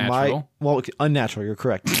 That's So not natural. well, okay, unnatural. You're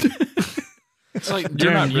correct. It's like Darren,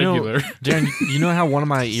 you're not you know- regular. Darren, you know how one of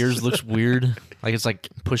my ears looks weird? Like it's like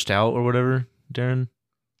pushed out or whatever, Darren?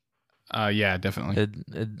 Yeah, definitely.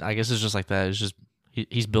 I guess it's just like that. It's just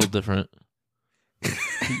he's built different.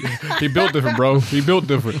 He built different, bro. He built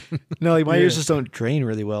different. No, like my Yeah. ears just don't drain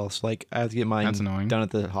really well. So like I have to get mine That's annoying. done at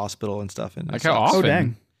the hospital and stuff. And it Like how sucks.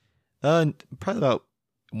 often? Oh dang. Probably about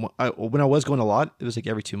when I was going a lot, it was like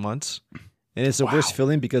every 2 months, and it's the worst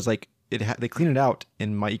feeling because like they clean it out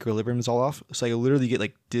and my equilibrium is all off, so I literally get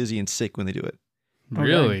like dizzy and sick when they do it.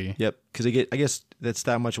 Really? Yep, because I guess that's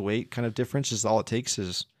that much weight kind of difference is all it takes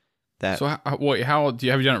is that. So how have you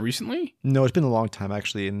done it recently? No, it's been a long time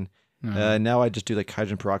actually, and No. now I just do like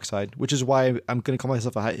hydrogen peroxide, which is why I'm gonna call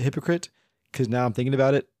myself a hypocrite because now I'm thinking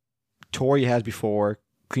about it. Tori has before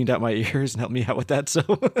cleaned out my ears and helped me out with that, so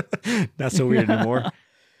not so weird anymore.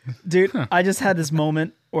 Dude, I just had this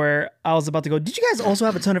moment where I was about to go, did you guys also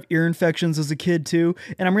have a ton of ear infections as a kid too?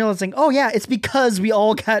 And I'm realizing, oh yeah, it's because we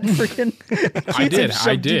all got freaking Q-tips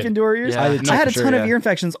I shoved did. deep into our ears. Yeah. I did I had a for sure, ton of yeah. ear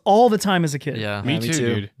infections all the time as a kid. Yeah. Me me too,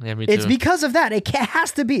 too. dude. Yeah, me too. It's because of that. It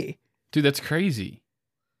has to be. Dude, that's crazy.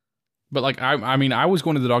 But like, I mean, I was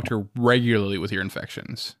going to the doctor regularly with ear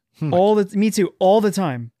infections. Me too, all the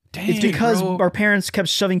time. Dang, It's because bro. our parents kept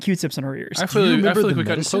shoving Q-tips in our ears. I feel you like remember we've the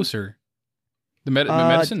gotten medicine? closer. The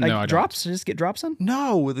medicine? like No, I drops? Just get drops in?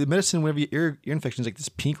 No, the medicine whenever you ear infection is like this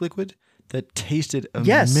pink liquid that tasted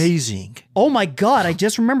Yes. amazing. Oh my god, I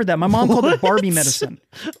just remembered that. My mom called it Barbie What? medicine.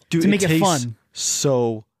 Dude, To make it tastes fun.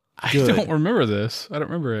 So I good. don't remember this. I don't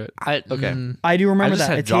remember it. Okay. I do remember I just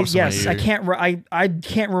that. had drops in my yes, ear. I can't. I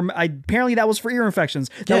can't remember. Apparently, that was for ear infections.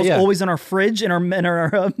 That Yeah, was yeah. always in our fridge in our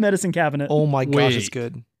medicine cabinet. Oh my gosh, it's Wait.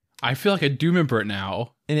 good. I feel like I do remember it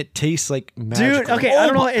now. And it tastes like magical. Dude, okay, I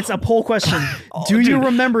don't know. It's a poll question. Do you dude.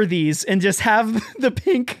 remember these and just have the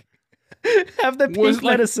pink, Was it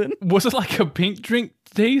like- medicine? Was it like a pink drink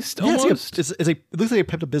taste Yeah, almost? it's like it looks like a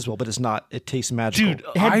Pepto-Bismol, but it's not. It tastes magical. Dude,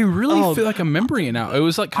 had- I really oh. feel like I'm remembering it now. It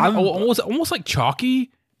was like kind of almost like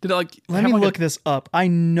chalky. Did it like? Let have me like a- look this up. I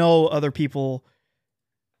know other people.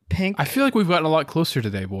 Pink I feel like we've gotten a lot closer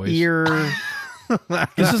today, boys. ear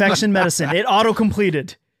infection medicine. It auto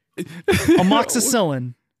completed.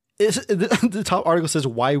 Amoxicillin. The top article says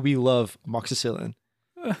why we love amoxicillin.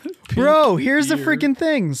 Bro, here's the ear freaking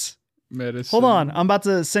things. medicine. Hold on. I'm about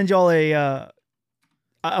to send y'all a.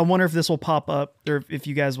 I wonder if this will pop up or if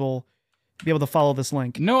you guys will be able to follow this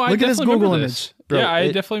link. No, I Look at this definitely Google remember image. this. Bro, yeah, I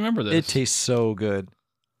it- definitely remember this. It tastes so good.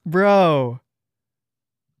 Bro.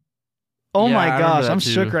 Oh Yeah, my I remember gosh, that I'm too.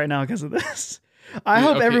 shook right now because of this. I Dude,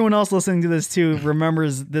 hope okay. everyone else listening to this too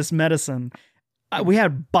remembers this medicine. We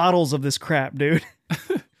had bottles of this crap, dude.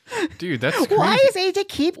 Dude, that's crazy. does AJ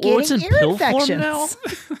keep Well, it's in pill form now.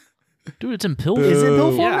 Dude, it's in pill form. Is it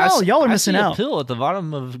pill form Yeah, now? Y'all are I missing see a out. pill at the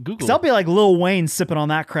bottom of Google. 'Cause I'll be like Lil Wayne sipping on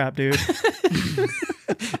that crap, dude.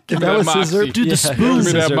 Give me That was Moxie. scissor. Dude, the Yeah, spoon. Give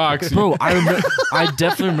me that scissor. Moxie. Bro, I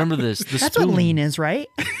definitely remember this. The That's spoon. what lean is, right?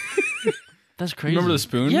 That's crazy. Remember the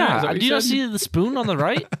spoon? Is that Yeah. what Do you you not said? see the spoon on the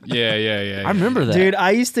right? Yeah. I remember that. Dude,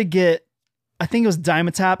 I used to get, I think it was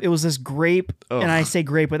Dimetap. It was this grape, Ugh. and I say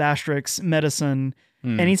grape with asterisks, medicine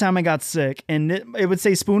anytime I got sick, and it would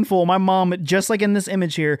say spoonful. My mom, just like in this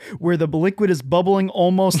image here, where the liquid is bubbling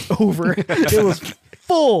almost over, it was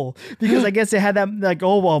full because I guess it had that like,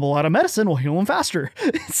 oh, well, a lot of medicine will heal them faster.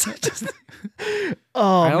 So just,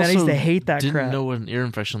 oh man, I used to hate that didn't crap. know what an ear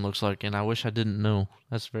infection looks like, and I wish I didn't know.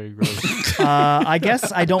 That's very gross. I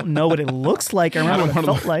guess I don't know what it looks like. I remember what it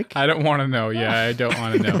felt like. I don't want to know. Yeah, I don't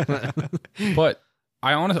want to know. But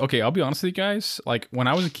I'll be honest with you guys. Like when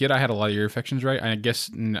I was a kid, I had a lot of ear infections, right? I guess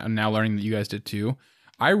now learning that you guys did too.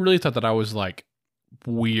 I really thought that I was like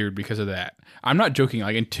weird because of that. I'm not joking.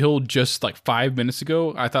 Like until just like 5 minutes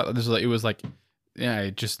ago, I thought it was like, yeah,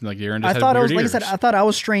 it just like Aaron just I thought had it was weird like ears. I said. I thought I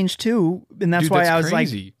was strange too, and that's Dude, why that's I was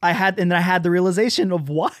crazy. like, I had the realization of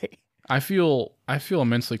why. I feel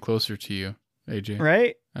immensely closer to you, AJ.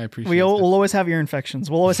 Right? I appreciate. We'll always have ear infections.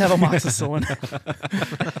 We'll always have amoxicillin.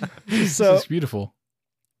 So this is beautiful.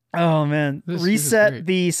 oh man, This is reset great.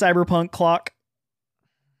 the cyberpunk clock.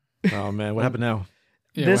 Oh man, what happened now?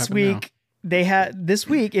 Yeah, This what happened week this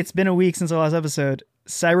week. It's been a week since the last episode.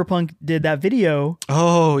 Cyberpunk did that video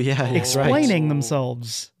Oh yeah, explaining Right.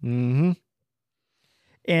 themselves. Mm-hmm.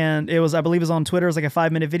 And it was, I believe it was on Twitter. It was like a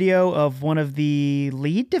 5-minute video of one of the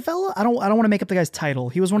lead developers. I don't want to make up the guy's title.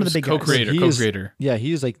 He was one It of the was big guys. co-creator. He is- Co-creator. Yeah,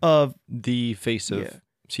 he's like Of the face of Yeah.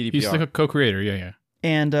 CDPR. He's the co-creator. Yeah.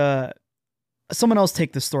 and someone else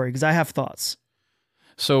take the story because I have thoughts.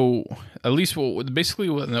 So at least basically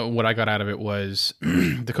what I got out of it was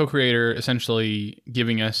the co-creator essentially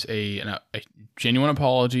giving us a genuine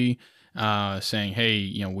apology, saying, hey,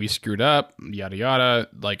 you know, we screwed up, yada yada.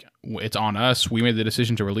 Like it's on us. We made the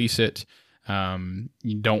decision to release it.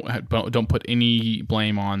 You don't put any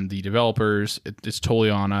blame on the developers. It's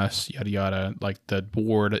totally on us. Yada yada. Like the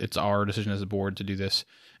board, it's our decision as a board to do this.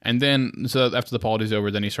 And then, so after the apology's over,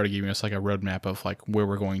 then he started giving us like a roadmap of like where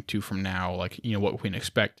we're going to from now, like, you know, what we can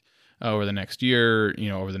expect over the next year, you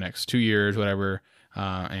know, over the next 2 years, whatever,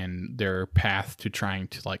 and their path to trying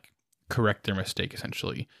to like correct their mistake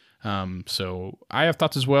essentially. So I have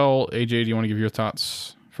thoughts as well. AJ, do you want to give your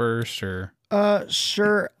thoughts first or?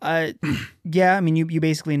 Sure. Yeah, I mean, you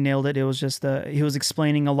basically nailed it. It was just, he was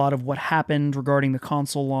explaining a lot of what happened regarding the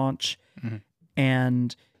console launch. Mm-hmm.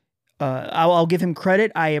 And I'll give him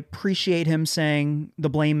credit. I appreciate him saying the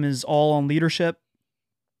blame is all on leadership.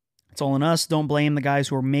 It's all on us. Don't blame the guys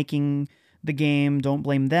who are making the game. Don't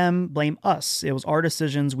blame them. Blame us. It was our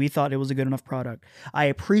decisions. We thought it was a good enough product. I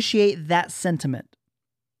appreciate that sentiment.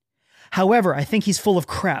 However, I think he's full of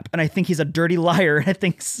crap, and I think he's a dirty liar, and I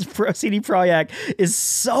think CD Projekt is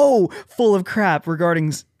so full of crap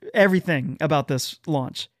regarding everything about this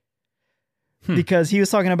launch. Because he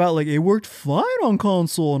was talking about, like, it worked fine on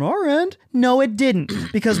console on our end. No, it didn't.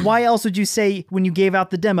 Because why else would you say, when you gave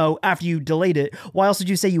out the demo after you delayed it, why else would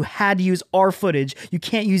you say you had to use our footage? You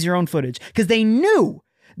can't use your own footage. Because they knew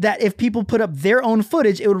that if people put up their own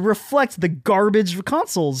footage, it would reflect the garbage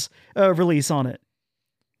consoles release on it.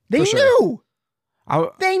 They knew.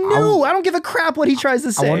 They knew. I don't give a crap what he tries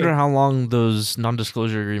to say. I wonder how long those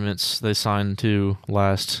non-disclosure agreements they signed to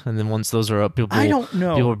last, and then once those are up, people I don't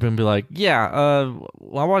know. People are going to be like, "Yeah,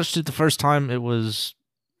 well, I watched it the first time. It was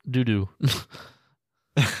doo doo."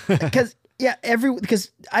 Because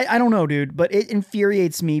I don't know, dude, but it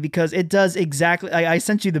infuriates me because it does exactly. I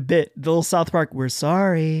sent you the bit, the little South Park. We're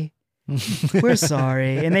sorry, we're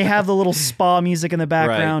sorry, and they have the little spa music in the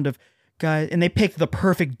background of guys, and they picked the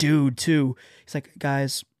perfect dude too. He's like,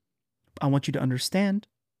 guys, I want you to understand.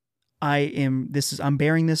 I'm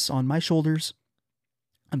bearing this on my shoulders.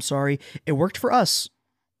 I'm sorry. It worked for us.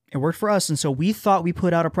 It worked for us, and so we thought we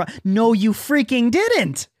put out a No, you freaking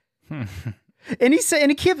didn't. And he said,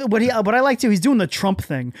 and he kept what I like too. He's doing the Trump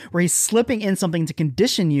thing where he's slipping in something to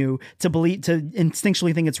condition you to believe, to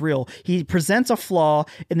instinctually think it's real. He presents a flaw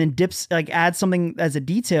and then adds something as a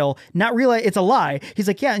detail, not realize it's a lie. He's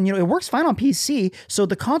like, yeah, and it works fine on PC. So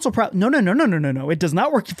the console no. It does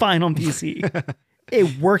not work fine on PC.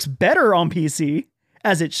 It works better on PC,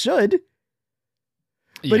 as it should.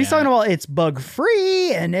 But he's talking about it's bug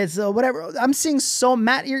free and it's whatever. I'm seeing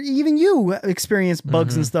Matt, even you experience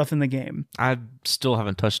bugs and stuff in the game. I still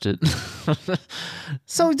haven't touched it.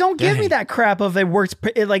 So don't give me that crap of it worked.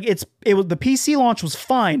 The PC launch was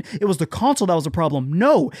fine. It was the console that was a problem.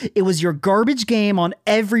 No, it was your garbage game on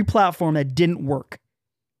every platform that didn't work.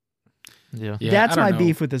 Yeah. That's my I don't know.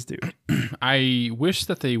 beef with this dude. I wish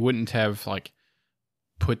that they wouldn't have like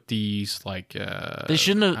put these like They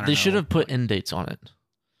shouldn't have. They should have put end dates on it.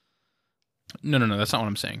 No, that's not what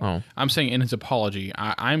I'm saying. Oh. I'm saying in his apology,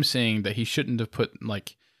 I'm saying that he shouldn't have put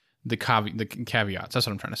like the caveats. That's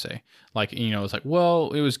what I'm trying to say. Like, you know, it's like,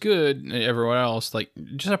 well, it was good. Everyone else, like,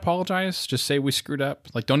 just apologize. Just say we screwed up.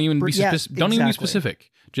 Like, don't even be don't even be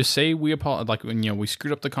specific. Just say we apologize. Like, you know, we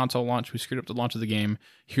screwed up the console launch. We screwed up the launch of the game.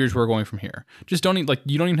 Here's where we're going from here. Just don't like,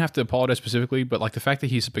 you don't even have to apologize specifically. But like the fact that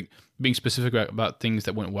he's being specific about things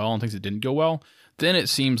that went well and things that didn't go well, then it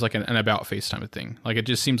seems like an about face type of thing. Like, it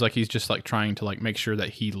just seems like he's just like trying to like make sure that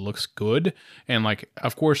he looks good. And like,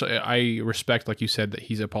 of course, I respect, like you said, that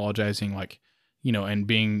he's apologizing, like, you know, and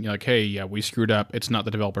being like, hey, yeah, we screwed up. It's not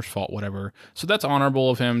the developer's fault, whatever. So that's honorable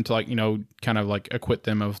of him to, like, you know, kind of like acquit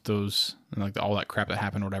them of those, like, all that crap that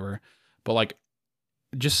happened or whatever. But like,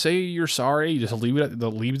 just say you're sorry. Just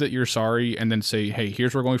leave that you're sorry, and then say, hey,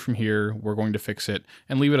 here's where we're going from here. We're going to fix it,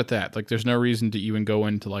 and leave it at that. Like, there's no reason to even go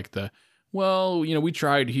into like the, well, you know, we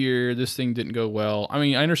tried here. This thing didn't go well. I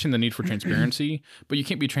mean, I understand the need for transparency, but you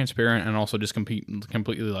can't be transparent and also just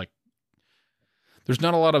completely like, there's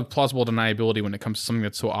not a lot of plausible deniability when it comes to something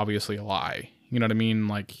that's so obviously a lie. You know what I mean?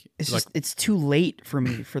 Like, it's too late for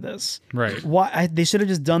me for this. Right. Why they should have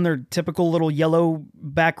just done their typical little yellow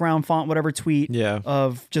background font, whatever tweet. Yeah.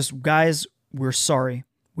 Of just, guys, we're sorry.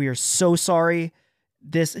 We are so sorry.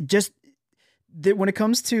 When it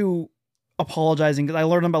comes to apologizing, because I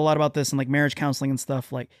learned a lot about this in like marriage counseling and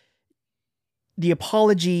stuff. Like, the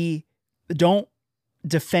apology, don't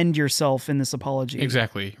defend yourself in this apology.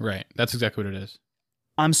 Exactly. Right. That's exactly what it is.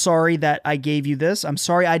 I'm sorry that I gave you this. I'm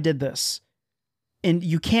sorry I did this. And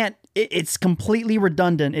you can't, it's completely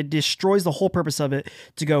redundant. It destroys the whole purpose of it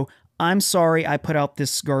to go, I'm sorry I put out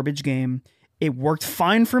this garbage game. It worked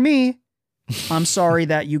fine for me. I'm sorry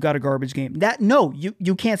that you got a garbage game. No,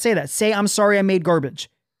 you can't say that. Say, I'm sorry I made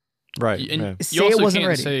garbage. Right. And Yeah. Say it wasn't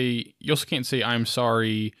ready. You also can't say, I'm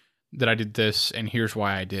sorry that I did this and here's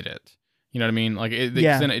why I did it. You know what I mean? Like,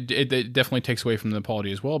 then it definitely takes away from the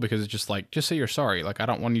apology as well, because it's just like, just say you're sorry. Like, I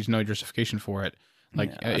don't want you to know your justification for it.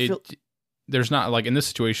 Like, there's not, like, in this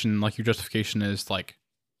situation, like, your justification is like,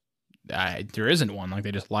 there isn't one. Like,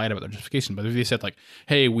 they just lied about their justification. But if they said like,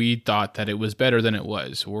 hey, we thought that it was better than it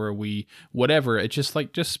was, or we whatever, it's just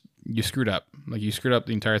like, you screwed up. Like, you screwed up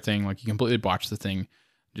the entire thing. Like, you completely botched the thing.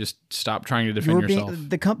 Just stop trying to defend yourself.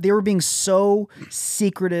 They were being so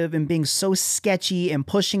secretive and being so sketchy and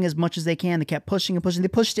pushing as much as they can. They kept pushing and pushing. They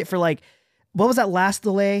pushed it for like, what was that last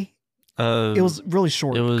delay? It was really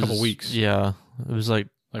short. It was a couple weeks. Yeah, it was like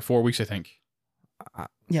 4 weeks, I think.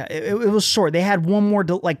 Yeah, it was short. They had one more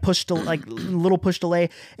little push delay.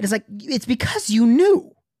 And it's like, it's because you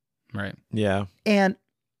knew. Right. Yeah. And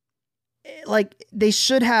like, they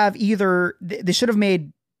should have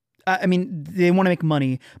made, I mean, they want to make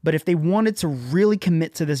money, but if they wanted to really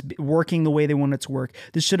commit to this working the way they want it to work,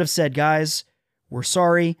 they should have said, guys, we're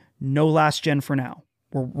sorry, no last gen for now.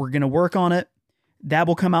 We're going to work on it. That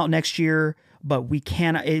will come out next year, but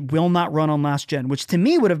it will not run on last gen, which to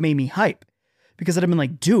me would have made me hype, because I'd have been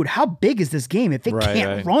like, dude, how big is this game if it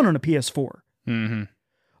can't run on a PS4? Mm-hmm.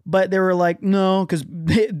 But they were like, no, because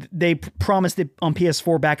they promised it on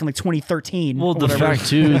PS4 back in like 2013. Well, the fact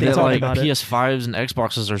too that like PS5s and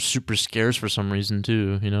Xboxes are super scarce for some reason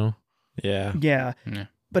too, you know? Yeah. Yeah.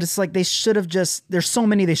 But it's like, they should have there's so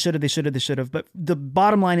many they should have. But the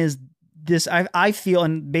bottom line is this, I feel,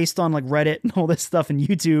 and based on like Reddit and all this stuff and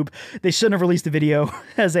YouTube, they shouldn't have released a video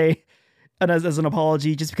as an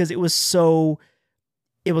apology, just because it was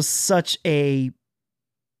such a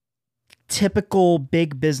typical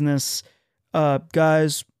big business,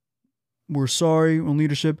 guys, we're sorry on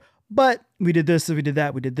leadership, but we did this, we did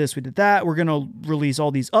that, we did this, we did that. We're going to release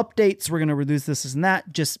all these updates. We're going to release this and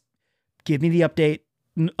that. Just give me the update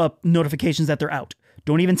notifications that they're out.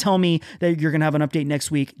 Don't even tell me that you're going to have an update next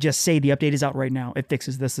week. Just say the update is out right now. It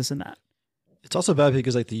fixes this, this, and that. It's also bad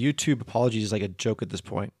because like the YouTube apology is like a joke at this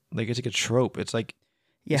point. Like, it's like a trope. It's like,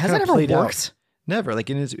 yeah, has that ever worked? Out. Never. Like,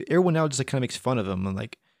 and everyone now just like kind of makes fun of them, and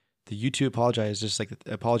like, the YouTube apology is just like,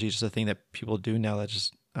 the apology is just a thing that people do now that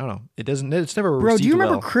just, I don't know. It's never Bro, do you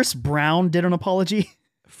remember well. Chris Brown did an apology?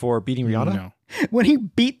 For beating Rihanna? No. When he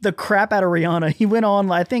beat the crap out of Rihanna, he went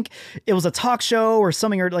on, I think it was a talk show or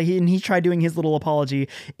something, and he tried doing his little apology.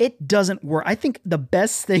 It doesn't work. I think the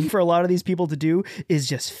best thing for a lot of these people to do is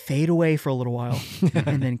just fade away for a little while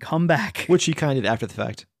and then come back. Which he kind of did after the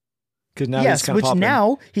fact. Because now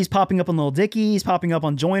now he's popping up on Lil Dicky, he's popping up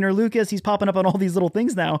on Joyner Lucas, he's popping up on all these little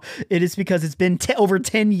things now. It is because it's been over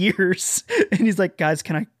 10 years, and he's like, guys,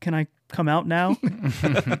 can I come out now?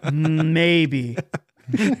 Maybe.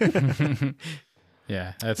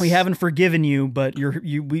 Yeah, we haven't forgiven you, but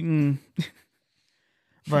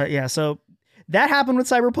But yeah, so that happened with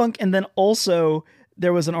Cyberpunk, and then also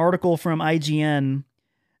there was an article from IGN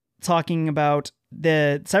talking about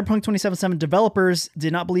the Cyberpunk 2077 developers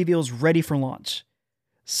did not believe it was ready for launch.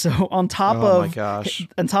 So on top of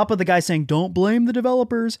the guy saying, don't blame the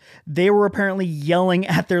developers, they were apparently yelling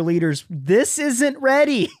at their leaders, this isn't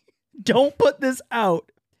ready. Don't put this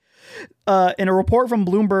out. In a report from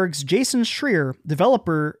Bloomberg's Jason Schreier,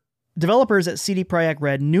 developers at CD Projekt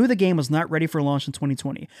Red knew the game was not ready for launch in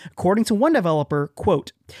 2020. According to one developer,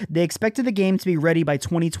 quote, they expected the game to be ready by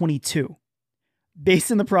 2022.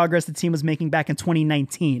 Based on the progress the team was making back in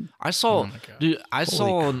 2019. I saw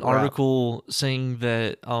an article saying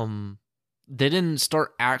that they didn't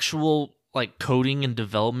start actual like coding and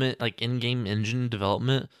development, like in-game engine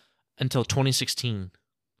development until 2016.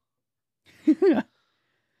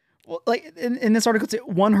 Well, like in this article,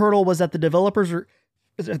 one hurdle was that the developers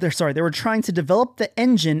they were trying to develop the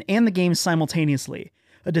engine and the game simultaneously.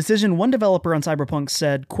 A decision one developer on Cyberpunk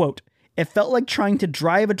said, quote, it felt like trying to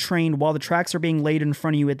drive a train while the tracks are being laid in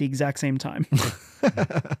front of you at the exact same time.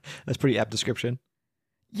 That's pretty apt description.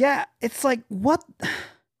 Yeah, it's like, what?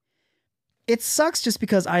 It sucks just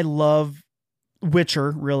because I love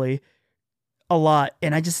Witcher, really, a lot.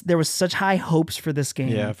 And there was such high hopes for this game.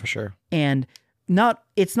 Yeah, for sure. And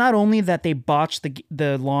it's not only that they botched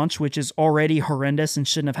the launch, which is already horrendous and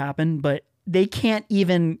shouldn't have happened, but they can't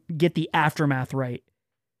even get the aftermath right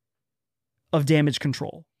of damage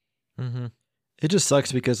control. Mm-hmm. It just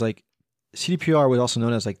sucks because like CDPR was also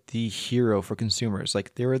known as like the hero for consumers.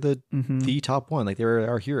 Like they were the top one. Like they were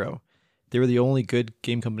our hero. They were the only good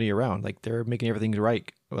game company around. Like they're making everything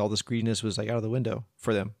right. All this greediness was like out the window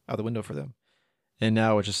for them. And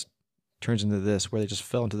now it just turns into this where they just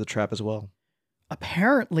fell into the trap as well.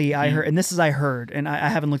 Apparently, I heard, and I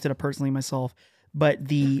haven't looked it up personally myself, but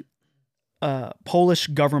the Polish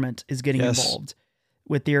government is getting involved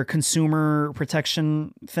with their consumer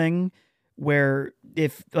protection thing, where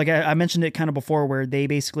if, like I mentioned it kind of before, where they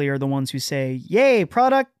basically are the ones who say, yay,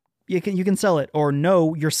 product, you can sell it, or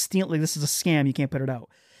no, you're stealing, this is a scam, you can't put it out.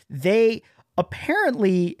 They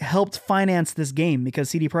apparently helped finance this game because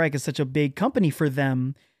CD Projekt is such a big company for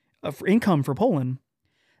them, for income for Poland,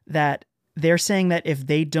 that they're saying that if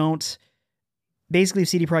they don't, basically if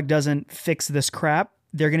CD Projekt doesn't fix this crap,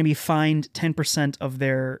 they're going to be fined 10% of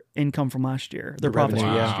their income from last year, their profits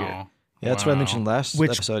from last year. Yeah, that's what I mentioned last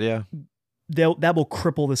episode, yeah. That will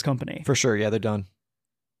cripple this company. For sure, yeah, they're done.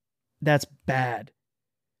 That's bad.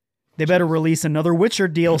 They better release another Witcher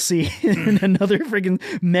DLC and another freaking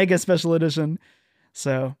mega special edition.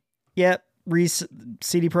 So, yeah,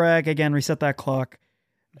 CD Projekt, again, reset that clock.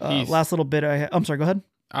 Last little bit, I'm sorry, go ahead.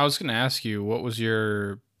 I was going to ask you, what was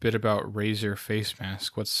your bit about Razer face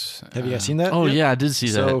mask? Have you guys seen that? Oh, yeah, I did see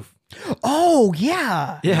that. Oh,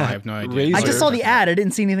 yeah. Yeah. No, I have no idea. I just saw the ad. I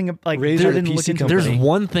didn't see anything like Razer, I didn't look into There's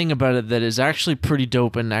one thing about it that is actually pretty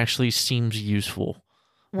dope and actually seems useful.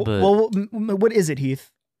 Well, what is it, Heath?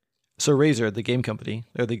 So Razer, the game company,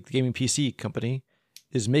 or the gaming PC company,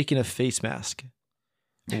 is making a face mask.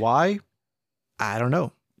 Why? I don't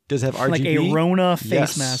know. Does it have RGB? Like a Rona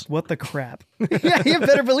face mask. What the crap? Yeah, you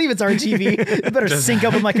better believe it's RGB. It better sync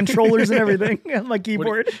up with my controllers and everything on my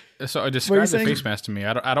keyboard. So describe the face mask to me.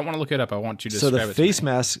 I don't want to look it up. I want you to describe it to me. So the face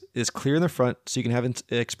mask is clear in the front, so you can have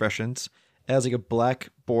expressions. It has like a black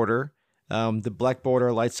border. The black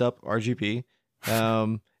border lights up RGB.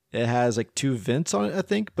 It has like 2 vents on it, I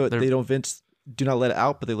think, but they don't do not let it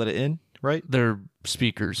out, but they let it in, right? They're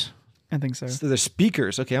speakers. I think so. They're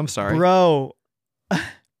speakers. Okay, I'm sorry. Bro.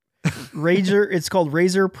 Razer, it's called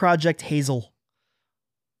Razer Project Hazel.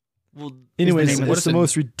 Well, anyways, it's the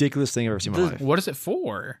most ridiculous thing I've ever seen in my life. What is it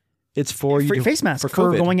for? It's for face mask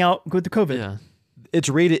for going out with the COVID. Yeah. It's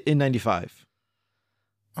rated N95.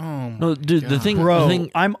 Oh, no, dude, God. the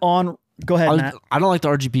thing, I'm on. Go ahead, Matt. I don't like the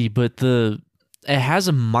RGB, but it has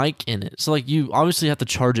a mic in it. So like you obviously have to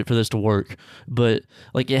charge it for this to work, but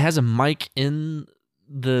like it has a mic in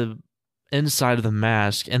the inside of the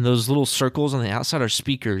mask, and those little circles on the outside are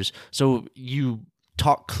speakers, so you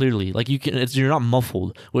talk clearly. Like you're not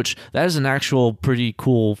muffled, which that is an actual pretty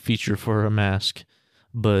cool feature for a mask.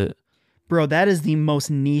 But bro, that is the most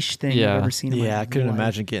niche thing I've ever seen. I couldn't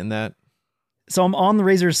imagine getting that. So I'm on the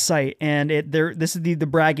Razer's site, and this is the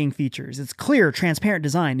bragging features. It's clear, transparent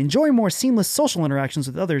design. Enjoy more seamless social interactions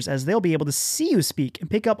with others, as they'll be able to see you speak and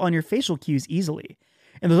pick up on your facial cues easily.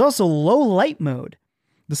 And there's also low light mode.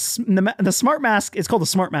 The smart mask, it's called the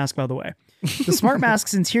smart mask, by the way. The smart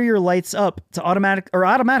mask's interior lights up to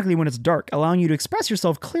automatically when it's dark, allowing you to express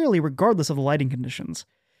yourself clearly regardless of the lighting conditions.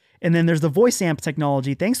 And then there's the voice amp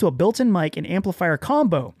technology. Thanks to a built-in mic and amplifier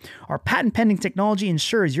combo, our patent-pending technology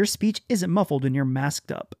ensures your speech isn't muffled when you're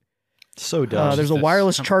masked up. So dumb. There's a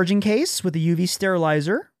wireless charging case with a UV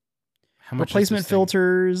sterilizer. How much is replacement this thing?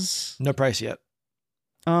 filters. No price yet.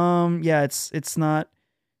 Yeah, it's not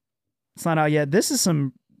out yet. This is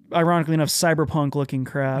some, ironically enough, cyberpunk looking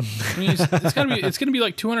crap. I mean, it's gonna be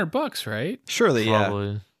like $200, right? Surely, yeah.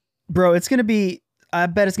 Probably. Bro, it's gonna be, I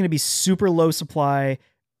bet it's gonna be super low supply,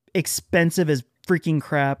 expensive as freaking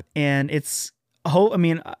crap, and it's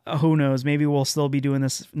who knows? Maybe we'll still be doing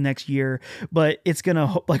this next year, but it's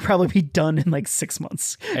gonna like probably be done in like 6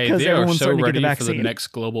 months. Hey, they are so ready for the next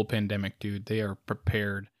global pandemic, dude. They are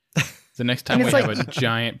prepared. The next time we have a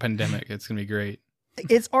giant pandemic, it's gonna be great.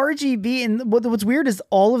 It's RGB, and what's weird is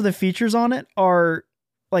all of the features on it are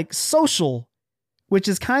like social, which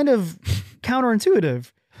is kind of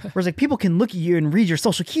counterintuitive. Whereas like people can look at you and read your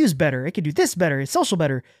social cues better. It can do this better. It's social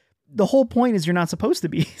better. The whole point is you're not supposed to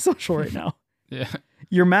be social right now. Yeah.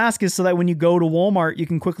 Your mask is so that when you go to Walmart, you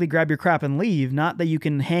can quickly grab your crap and leave, not that you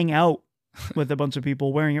can hang out with a bunch of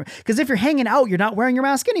people wearing your, because if you're hanging out, you're not wearing your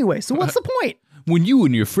mask anyway. So what's the point? When you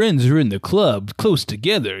and your friends are in the club close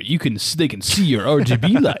together, they can see your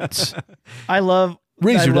RGB lights. I love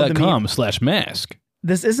Razer.com/mask.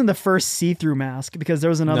 This isn't the first see-through mask, because there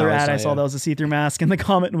was another ad I saw that was a see-through mask, and the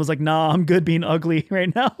comment was like, nah, I'm good being ugly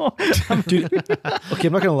right now. Dude, okay,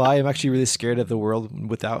 I'm not gonna lie, I'm actually really scared of the world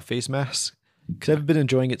without face masks, because I've been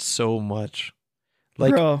enjoying it so much.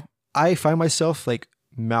 Like, Bro. I find myself like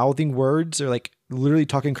mouthing words or like literally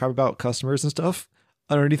talking crap about customers and stuff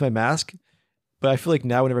underneath my mask. But I feel like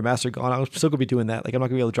now, whenever masks are gone, I'm still gonna be doing that. Like, I'm not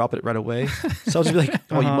gonna be able to drop it right away. So I'll just be like,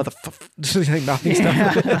 "Oh, you motherfucker!" Just like mouthing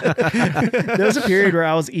stuff. There was a period where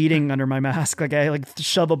I was eating under my mask. Like I like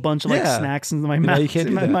shove a bunch of like snacks into my mouth,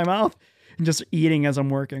 my mouth, and just eating as I'm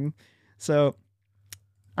working. So,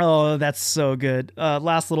 oh, that's so good.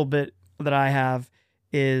 Last little bit that I have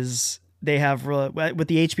is they have with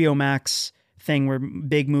the HBO Max thing where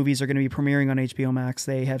big movies are going to be premiering on HBO Max.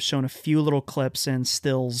 They have shown a few little clips and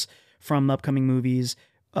stills from upcoming movies.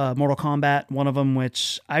 Mortal Kombat, one of them,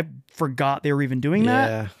 which I forgot they were even doing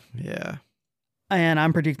that. Yeah. And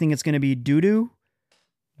I'm predicting it's going to be doo-doo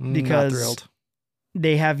because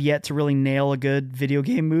they have yet to really nail a good video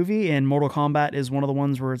game movie. And Mortal Kombat is one of the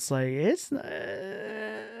ones where it's like,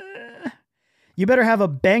 you better have a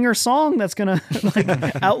banger song that's going to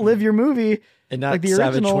like outlive your movie. And not like the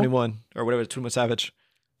Savage original. 21 or whatever, 21 Savage.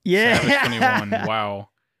 Yeah. Savage 21.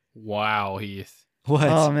 Wow, Heath. What?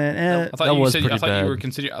 Oh man, I thought you bad.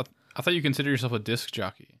 consider yourself a disc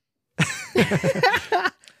jockey.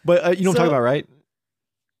 But you know what I'm talking about, right?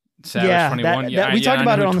 Savage 21. We talked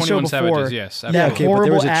about it on the show before. Savages, yes, that okay, horrible but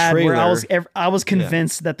there was a ad where trailer. I was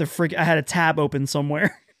convinced that I had a tab open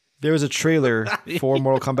somewhere. There was a trailer for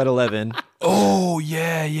Mortal Kombat 11. Oh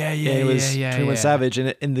yeah. And it was 21 Savage,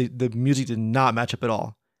 and the music did not match up at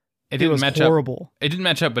all. It didn't was match horrible. up. It didn't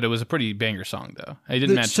match up, but it was a pretty banger song though. It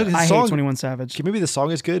didn't match up. I hate 21 Savage. Okay, maybe the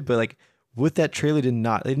song is good, but like with that trailer, did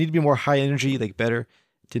not. They need to be more high energy, like better.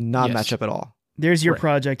 Did not match up at all. There's your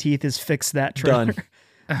project, Heath, is fix that trailer. Done.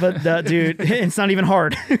 But dude, it's not even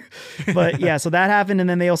hard. But yeah, so that happened, and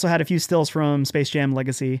then they also had a few stills from Space Jam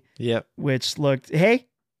Legacy. Yep. Which looked, hey,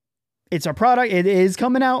 it's our product. It is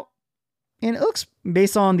coming out. And it looks,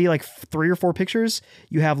 based on the like 3 or 4 pictures,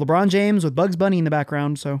 you have LeBron James with Bugs Bunny in the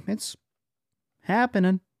background, so it's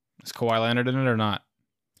happening. Is Kawhi Leonard in it or not?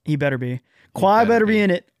 He better be. Kawhi better be in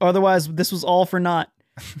it. Otherwise, this was all for naught.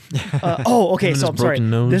 Okay. So I'm sorry.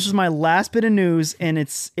 This is my last bit of news, and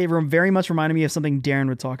it very much reminded me of something Darren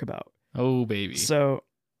would talk about. Oh, baby. So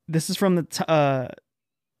this is from the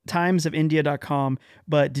timesofindia.com.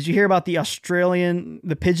 But did you hear about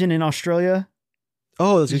the pigeon in Australia?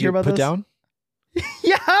 Oh, did you hear about put this? Down?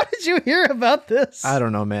 Yeah. How did you hear about this? I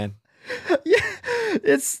don't know, man. Yeah,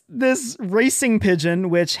 it's this racing pigeon,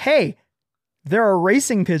 which, hey, there are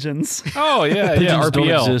racing pigeons. Oh, yeah, Pigeons don't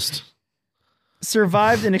RPL. exist.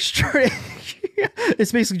 Survived an extraordinary...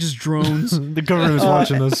 It's basically just drones. The government is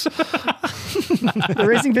watching this. The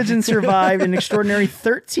racing pigeon survived an extraordinary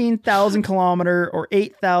 13,000 kilometer or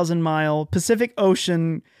 8,000 mile Pacific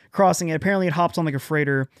Ocean crossing. And apparently it hopped on like a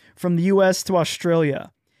freighter from the US to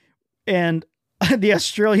Australia. And the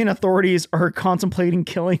Australian authorities are contemplating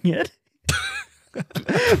killing it.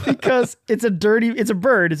 Because it's a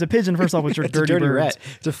bird. It's a pigeon, first off, which are dirty birds. Rat.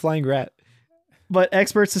 It's a flying rat. But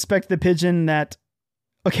experts suspect the pigeon that...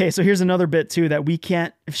 Okay, so here's another bit too that we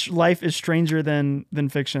can't... Life is stranger than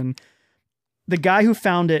fiction. The guy who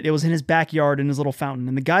found it was in his backyard in his little fountain.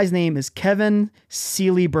 And the guy's name is Kevin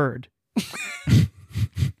Seeley Bird.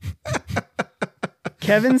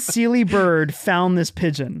 Kevin Seeley Bird found this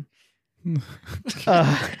pigeon.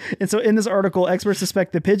 And so in this article, experts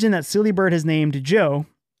suspect the pigeon that Seeley Bird has named Joe,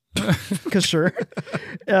 because sure,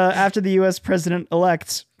 after the U.S.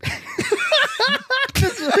 president-elect.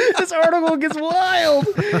 This this article gets wild.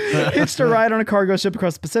 Hitched a ride on a cargo ship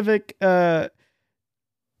across the Pacific.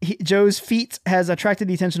 Joe's feat has attracted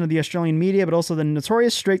the attention of the Australian media, but also the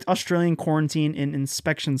notorious strict Australian quarantine and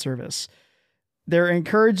inspection service. They're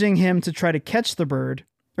encouraging him to try to catch the bird,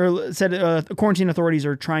 or said quarantine authorities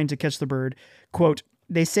are trying to catch the bird. Quote,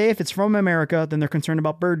 they say if it's from America, then they're concerned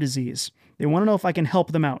about bird disease. They want to know if I can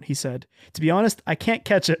help them out, he said. To be honest, I can't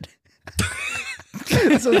catch it.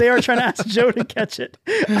 So they are trying to ask Joe to catch it.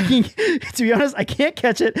 To be honest, I can't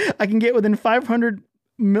catch it. I can get within 500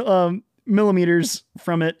 millimeters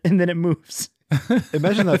from it, and then it moves.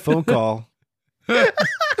 Imagine that phone call. Can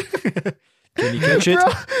you catch it?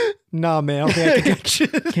 Bro. Nah, man, I don't think I can catch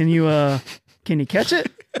it. Can you catch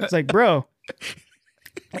it? It's like, bro,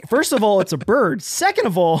 first of all, it's a bird. Second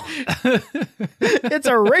of all, it's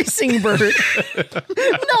a racing bird.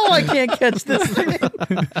 No, I can't catch this thing.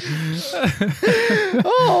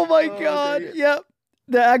 Oh my God. Yep.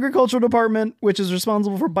 The agricultural department, which is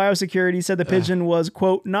responsible for biosecurity, said the pigeon was,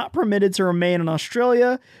 quote, not permitted to remain in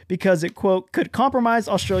Australia because it, quote, could compromise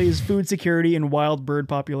Australia's food security and wild bird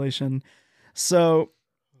population. So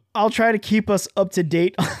I'll try to keep us up to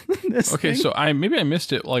date on this. Okay, thing. so maybe I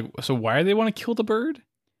missed it. Like, so why do they want to kill the bird?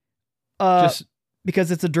 Because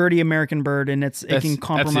it's a dirty American bird and it can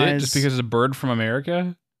compromise. That's it? Just because it's a bird from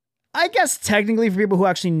America? I guess technically for people who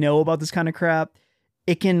actually know about this kind of crap,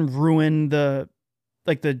 it can ruin the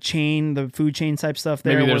food chain type stuff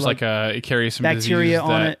there. Maybe there's it carries some bacteria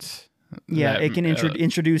on it. Yeah, it can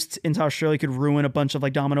introduced into Australia could ruin a bunch of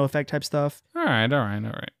like domino effect type stuff. All right.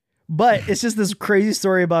 But it's just this crazy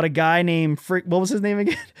story about a guy named what was his name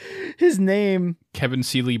again? His name Kevin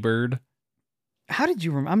Seeley Bird. How did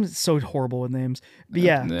you remember? I'm so horrible with names. But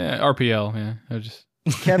yeah, RPL. Yeah,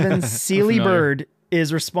 Kevin Seeley Bird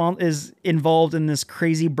is involved in this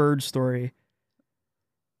crazy bird story.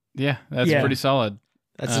 Yeah, that's pretty solid.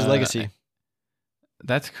 That's his legacy.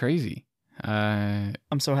 That's crazy.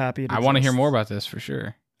 I'm so happy. I want to hear more about this for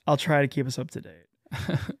sure. I'll try to keep us up to date.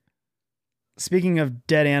 Speaking of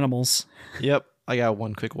dead animals. Yep, I got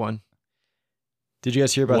one quick one. Did you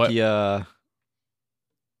guys hear about the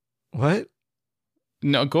what?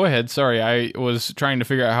 No, go ahead. Sorry, I was trying to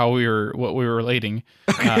figure out what we were relating.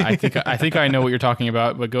 I think I know what you're talking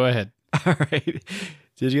about, but go ahead. All right.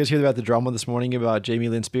 Did you guys hear about the drama this morning about Jamie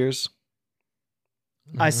Lynn Spears?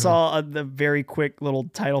 I saw the very quick little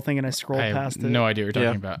title thing and I scrolled past it. No idea what you're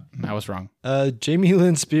talking about. I was wrong. Jamie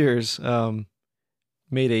Lynn Spears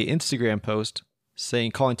made a Instagram post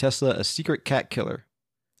calling Tesla a secret cat killer.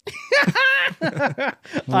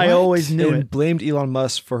 I always knew and it. Blamed Elon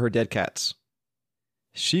Musk for her dead cats.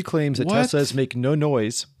 She claims that Teslas make no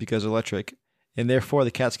noise because they're electric, and therefore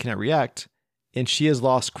the cats cannot react. And she has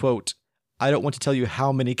lost, quote, I don't want to tell you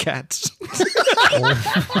how many cats.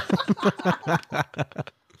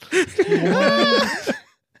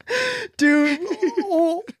 Dude.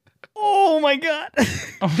 Oh my God.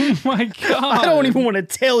 Oh my God. I don't even want to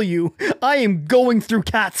tell you. I am going through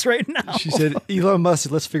cats right now. She said, Elon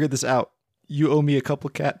Musk, let's figure this out. You owe me a couple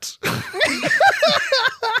cats.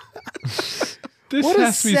 This what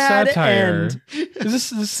has to be satire.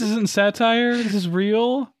 This isn't satire? This is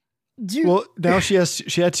real? Dude. Well, now she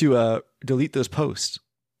had to delete those posts.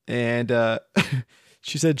 And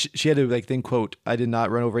she said she had to then quote, I did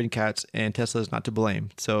not run over any cats and Tesla is not to blame.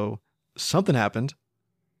 So something happened.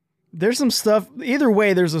 There's some stuff. Either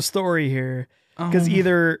way, there's a story here. Because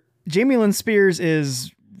either Jamie Lynn Spears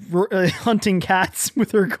is hunting cats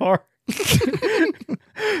with her car.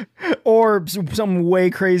 Or something way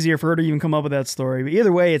crazier for her to even come up with that story. But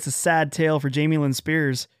either way, it's a sad tale for Jamie Lynn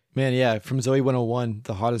Spears. Man, yeah, from Zoe 101,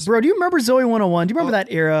 the hottest. Bro, do you remember Zoe 101? Do you remember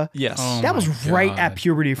that era? Yes. That was right at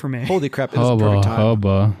puberty for me. Holy crap, it was a perfect time.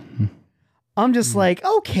 Hubba. I'm just like,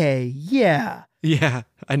 okay, yeah. Yeah,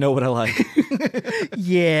 I know what I like.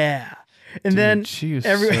 Yeah. And then she is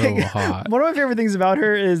so hot. One of my favorite things about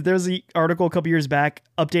her is there's an article a couple years back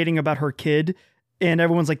updating about her kid. And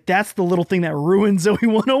everyone's like, that's the little thing that ruined Zoe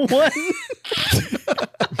 101.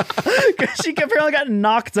 Because she apparently got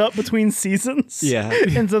knocked up between seasons. Yeah.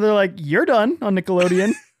 And so they're like, you're done on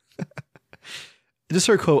Nickelodeon. Just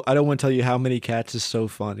her quote, I don't want to tell you how many cats is so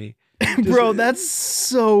funny. Bro, that's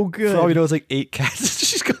so good. For all we know, it's like 8 cats.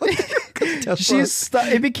 She's going it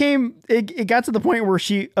got to the point where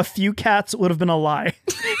a few cats would have been a lie.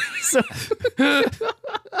 So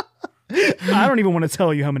I don't even want to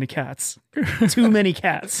tell you how many cats. Too many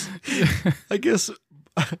cats. I guess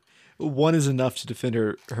one is enough to defend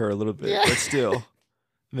her a little bit, but still.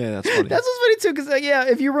 Man, that's funny. That's what's funny too, because yeah,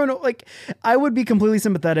 if you run like, I would be completely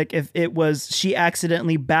sympathetic if it was she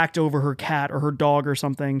accidentally backed over her cat or her dog or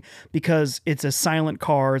something because it's a silent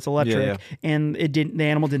car, it's electric, and the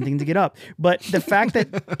animal didn't think to get up. But the fact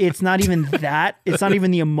that it's not even that, it's not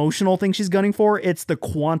even the emotional thing she's gunning for, it's the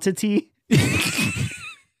quantity.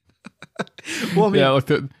 Well, I mean, Yeah, like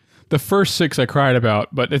the first 6 I cried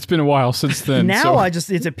about, but it's been a while since then. Now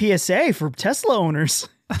so. it's a PSA for Tesla owners.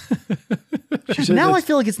 she said Now I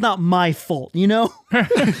feel like it's not my fault, you know?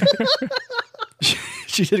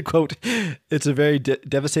 she did quote, "It's a very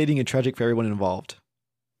devastating and tragic for everyone involved."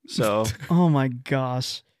 So, Oh my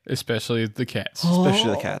gosh. Especially the cats.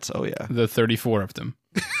 especially the cats. Oh yeah. The 34 of them.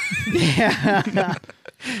 Yeah.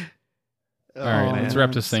 All right, Oh, let's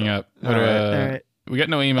wrap this thing up. All right. All right. We got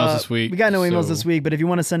no emails this week. We got no emails so- this week, but if you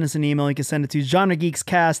want to send us an email, you can send it to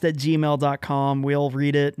genregeekscast@gmail.com. We'll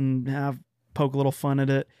read it and poke a little fun at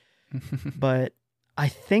it. But I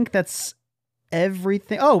think that's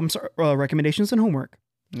everything. Oh, I'm sorry. Recommendations and homework.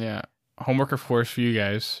 Yeah. Homework, of course, for you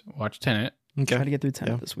guys. Watch Tenet. Try to Okay. get through 10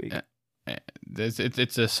 Yeah. this week. Yeah.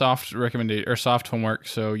 It's a soft recommendation or soft homework,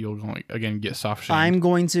 so you'll again get soft shamed. I'm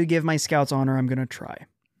going to give my scouts honor. I'm going to try.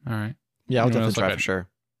 All right. Yeah, I'll Anyone definitely else try like for it? sure.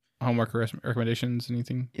 Homework Yeah. recommendations?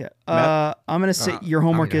 Anything? Matt? I'm going to say your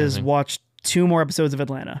homework got is anything. watch 2 more episodes of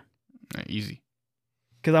Atlanta Easy.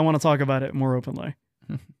 because I want to talk about it more openly.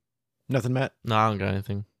 Nothing, Matt. No, I don't got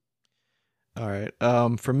anything. All right.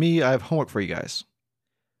 For me, I have homework for you guys.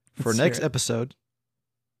 For Let's hear next it. episode,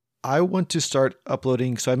 I want to start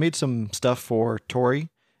uploading. So I made some stuff for Tori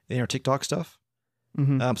in our TikTok stuff,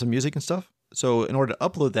 Mhm. some music and stuff. So in order to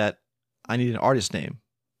upload that, I need an artist name.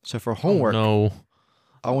 So for homework, No.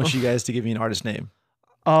 I want you guys to give me an artist name.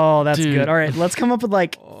 Oh, that's Dude. good. All right. Let's come up with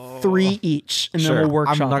like 3 each and Sure. then we'll I'm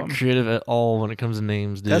workshop not them. creative at all when it comes to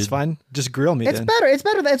names, dude. That's fine. Just grill me It's then. better. It's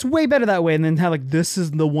better. It's way better that way. And then have like, this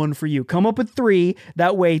is the one for you. Come up with 3.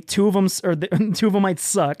 That way, 2 of them two of them might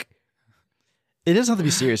suck. It doesn't have to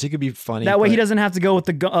be serious. It could be funny. That way, he but- doesn't have to go with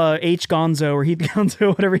the H Gonzo or Heath Gonzo,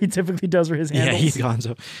 whatever he typically does for his Yeah, handles. he's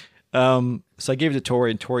Gonzo. So I gave it to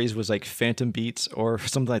Tori, and Tori's was like Phantom Beats or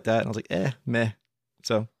something like that. And I was like, meh.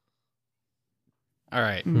 So All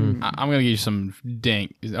right. Mm. I'm gonna give you some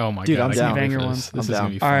dank. Oh my Dude, god! I'm I down. can't wait Banger for one. this. I'm This is down.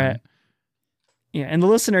 gonna be All fun. right. Yeah, and the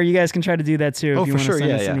listener, you guys can try to do that too Oh, if you for want to sure. send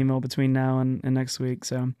Yeah, us an yeah. email between now and next week.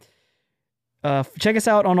 So check us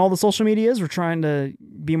out on all the social medias. We're trying to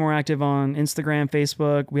be more active on Instagram,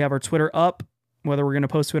 Facebook. We have our Twitter up. Whether we're going to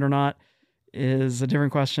post to it or not is a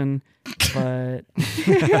different question, but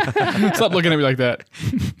Stop looking at me like that.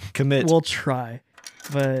 commit. we'll try.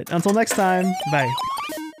 But until next time, bye.